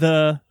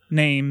the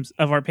names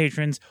of our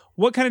patrons.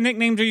 What kind of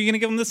nicknames are you going to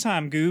give them this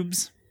time,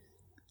 Goobs?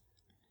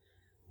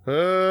 I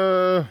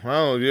don't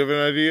know. Do you have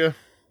an idea?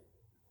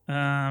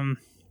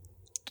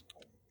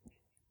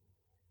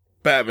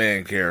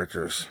 Batman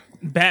characters.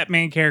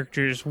 Batman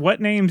characters. What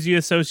names do you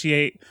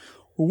associate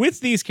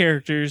with these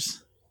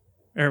characters?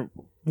 Or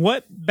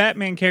what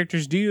Batman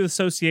characters do you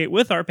associate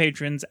with our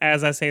patrons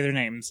as I say their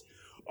names?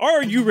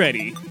 Are you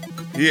ready?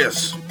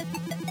 Yes.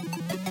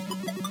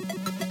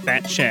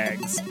 Bat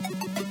Shags.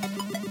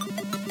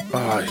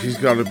 He's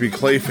got to be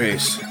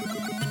Clayface.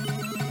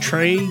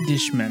 Trey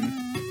Dishman.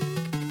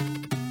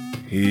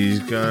 He's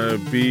gonna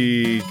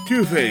be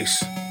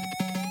Two-Face.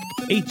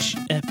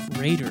 HF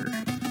Raider.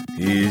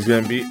 He's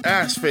gonna be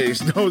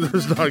Assface. No,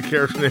 there's not a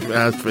character named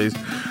Assface.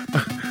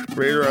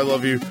 Raider, I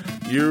love you.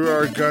 You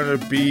are gonna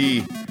be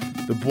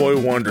the Boy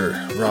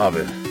Wonder,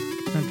 Robin.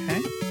 Okay.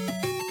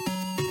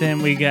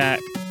 Then we got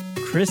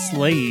Chris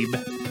Labe.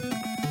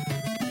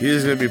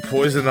 He's gonna be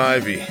Poison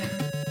Ivy.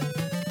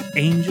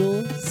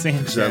 Angel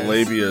Sanchez. That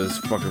labia is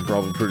fucking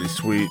probably pretty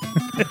sweet.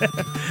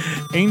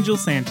 Angel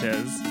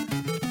Sanchez.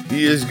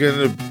 He is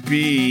gonna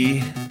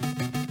be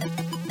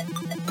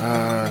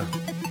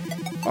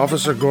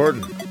Officer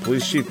Gordon,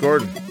 Police Chief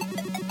Gordon.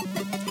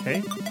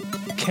 Okay.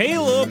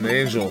 Caleb. An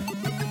angel.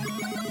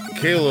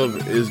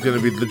 Caleb is gonna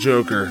be the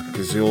Joker,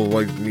 because he'll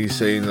like me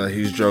saying that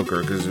he's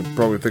Joker, because he'll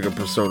probably think of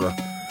Persona.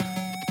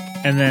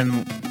 And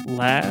then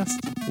last,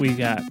 we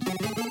got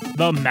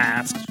the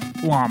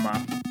Masked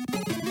Llama.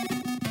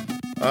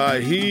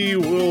 He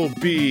will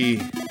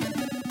be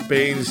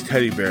Bane's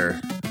teddy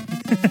bear.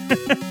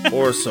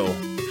 Or so.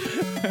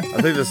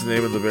 I think that's the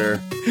name of the bear.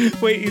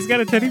 Wait, he's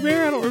got a teddy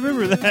bear? I don't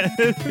remember that.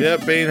 Yeah,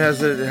 Bane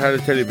had a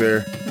teddy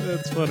bear.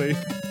 That's funny.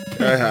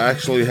 I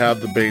actually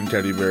have the Bane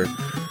teddy bear.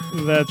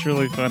 That's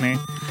really funny.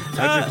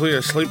 Technically,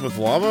 I sleep with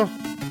llama?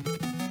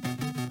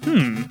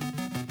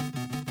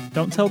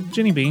 Don't tell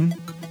Jenny Bean.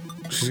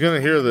 She's going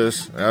to hear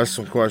this and ask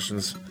some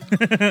questions.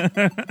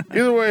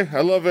 Either way,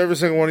 I love every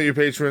single one of you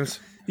patrons.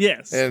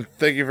 Yes. And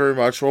thank you very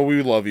much. Well,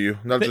 we love you.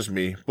 Not just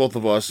me. Both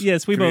of us.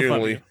 Yes, we both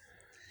love you.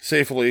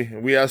 Safely.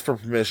 We ask for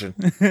permission.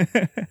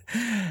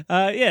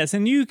 Yes,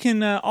 and you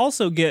can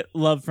also get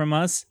love from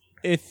us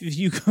if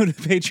you go to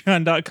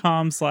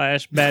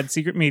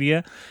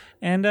patreon.com/badsecretmedia,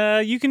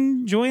 and you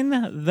can join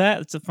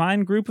that. It's a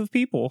fine group of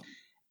people.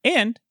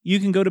 And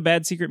you can go to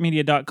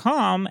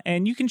badsecretmedia.com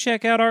and you can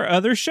check out our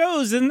other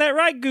shows. Isn't that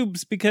right,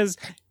 Goobs? Because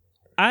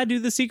I do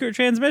the Secret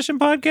Transmission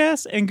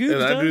podcast, and Goobs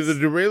does. And I do the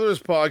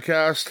Derailers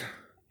podcast.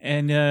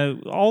 And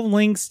all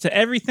links to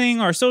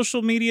everything, our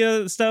social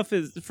media stuff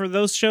is for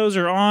those shows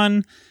are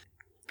on.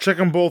 Check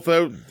them both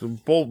out.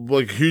 Both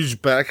like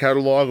huge back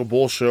catalog of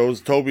both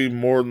shows. Toby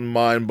more than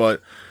mine,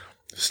 but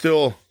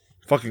still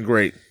fucking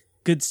great.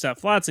 Good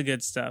stuff. Lots of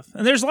good stuff.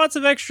 And there's lots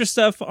of extra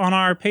stuff on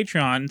our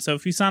Patreon. So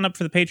if you sign up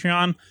for the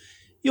Patreon,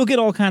 you'll get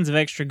all kinds of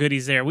extra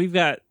goodies there. We've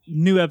got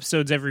new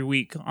episodes every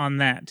week on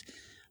that.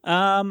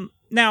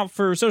 Now,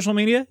 for social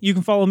media, you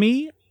can follow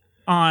me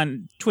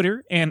on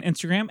Twitter and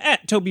Instagram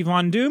at Toby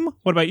Von Doom.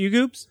 What about you,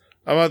 Goobs?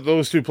 I'm at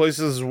those two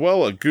places as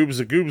well, at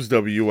Goobs of Goobs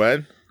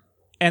WN.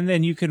 And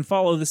then you can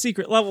follow the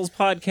Secret Levels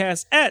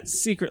podcast at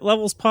Secret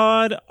Levels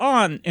Pod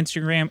on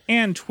Instagram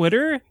and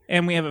Twitter.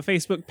 And we have a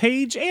Facebook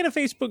page and a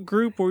Facebook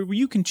group where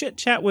you can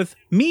chit-chat with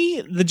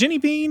me, the Jenny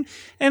Bean,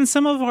 and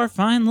some of our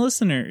fine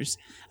listeners.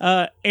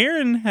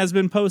 Aaron has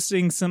been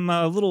posting some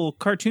little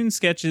cartoon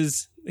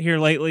sketches here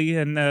lately,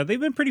 and they've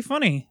been pretty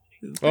funny.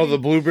 Oh, the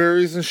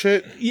blueberries and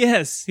shit?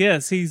 Yes.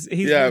 He's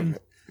been...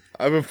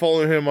 I've been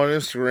following him on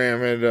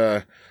Instagram, and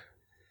I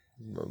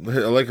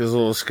like his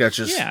little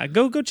sketches. Yeah,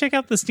 go check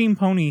out the Steam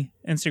Pony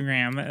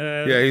Instagram.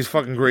 Yeah, he's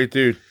fucking great,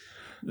 dude.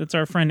 That's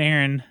our friend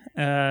Aaron.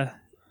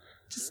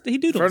 He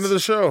doodles. Friend of the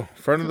show.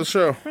 Friend of the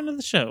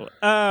show.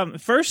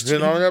 First, he's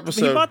in on an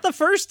episode. He bought the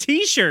first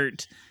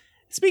T-shirt.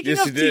 Speaking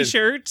of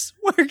T-shirts,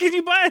 where can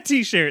you buy a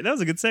T-shirt? That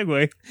was a good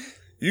segue.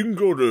 You can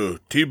go to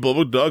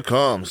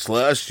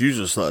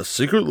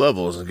tpublic.com/user/secret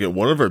levels and get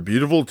one of our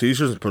beautiful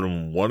T-shirts and put them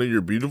on one of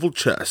your beautiful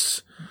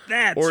chests.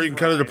 Or you can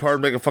cut it apart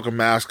and make a fucking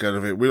mask out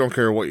of it. We don't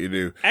care what you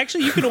do.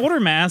 Actually, you can order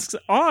masks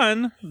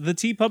on the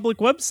TeePublic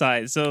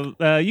website, so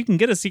you can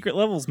get a Secret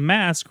Levels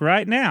mask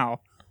right now.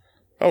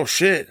 Oh,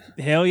 shit.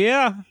 Hell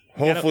yeah.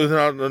 Hopefully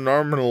they're not an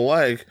arm and a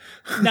leg.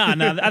 No.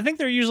 I think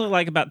they're usually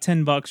like about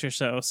 $10 or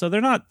so. So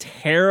they're not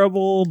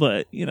terrible,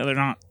 but, they're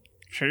not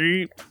cheap.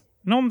 You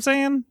know what I'm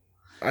saying?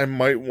 I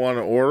might want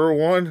to order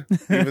one,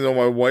 even though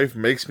my wife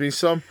makes me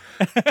some.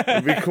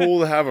 It'd be cool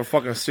to have a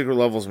fucking Secret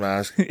Levels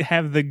mask.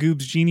 Have the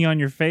Goobs genie on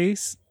your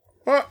face.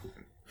 The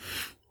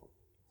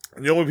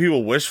only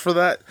people wish for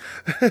that.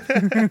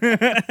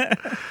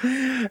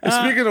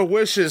 Speaking of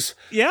wishes,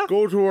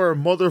 go to our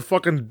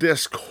motherfucking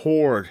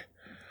Discord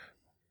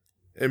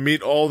and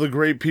meet all the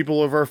great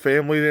people of our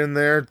family in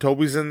there.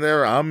 Toby's in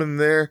there. I'm in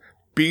there.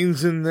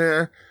 Bean's in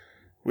there.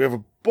 We have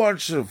a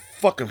bunch of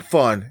fucking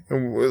fun.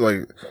 And we're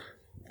like...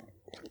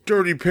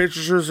 dirty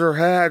pictures are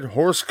had,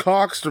 horse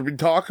cocks to be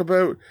talked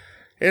about,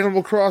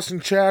 Animal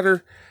Crossing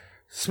chatter,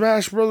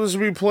 Smash Brothers to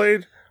be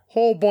played,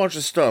 whole bunch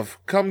of stuff.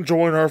 Come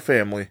join our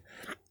family.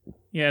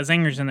 Yeah,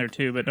 Zanger's in there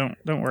too, but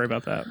don't worry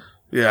about that.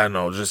 Yeah,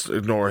 no, just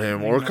ignore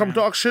him or come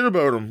talk shit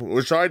about him,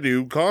 which I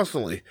do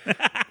constantly.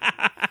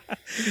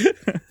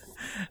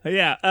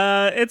 Yeah,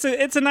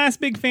 it's a nice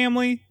big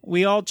family.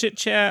 We all chit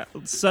chat.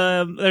 There's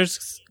a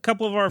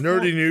couple of our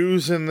nerdy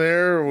news in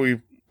there.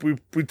 We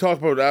talk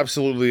about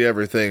absolutely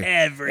everything.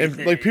 Everything.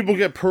 And, like, people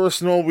get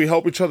personal. We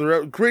help each other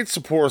out. Great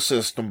support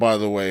system, by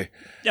the way.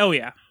 Oh,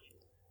 yeah.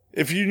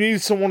 If you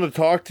need someone to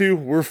talk to,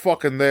 we're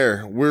fucking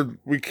there.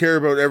 We care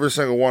about every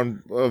single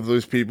one of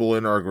those people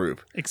in our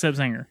group. Except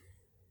Zanger.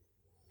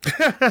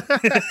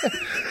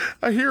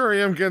 Here I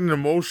am getting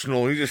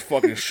emotional. He just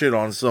fucking shit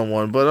on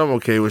someone, but I'm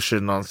okay with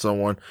shitting on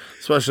someone.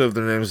 Especially if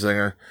their name's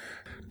Zanger.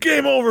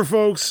 Game over,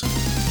 folks!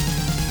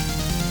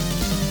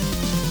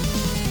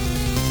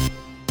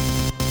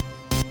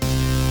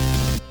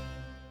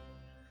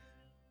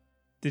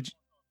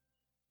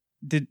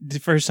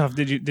 First off,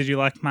 did you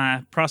like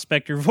my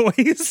prospector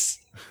voice?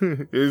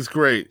 It was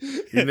great.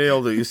 You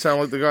nailed it. You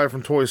sound like the guy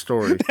from Toy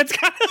Story. That's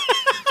what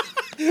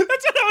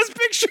I was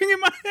picturing in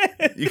my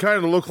head. You kind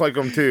of look like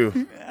him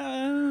too.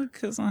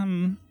 Because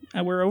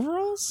I wear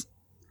overalls.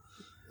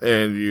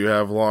 And you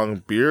have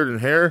long beard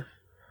and hair.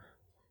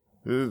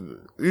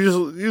 You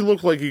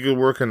look like you could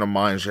work in a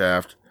mine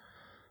shaft,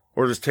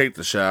 or just take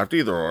the shaft.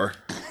 Either or.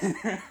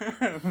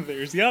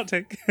 There's the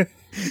outtake.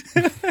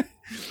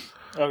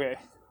 Okay.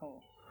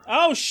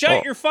 Oh,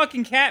 shut your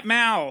fucking cat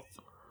mouth.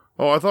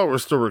 Oh, I thought we were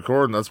still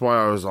recording. That's why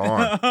I was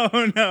on.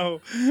 Oh, no.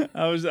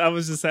 I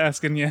was just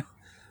asking you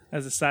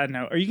as a side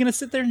note. Are you going to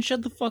sit there and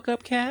shut the fuck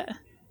up, cat?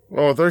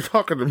 Oh, they're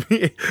talking to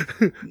me.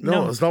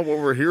 No, it's not what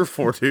we're here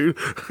for, dude.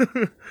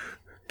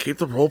 Keep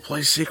the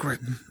roleplay secret.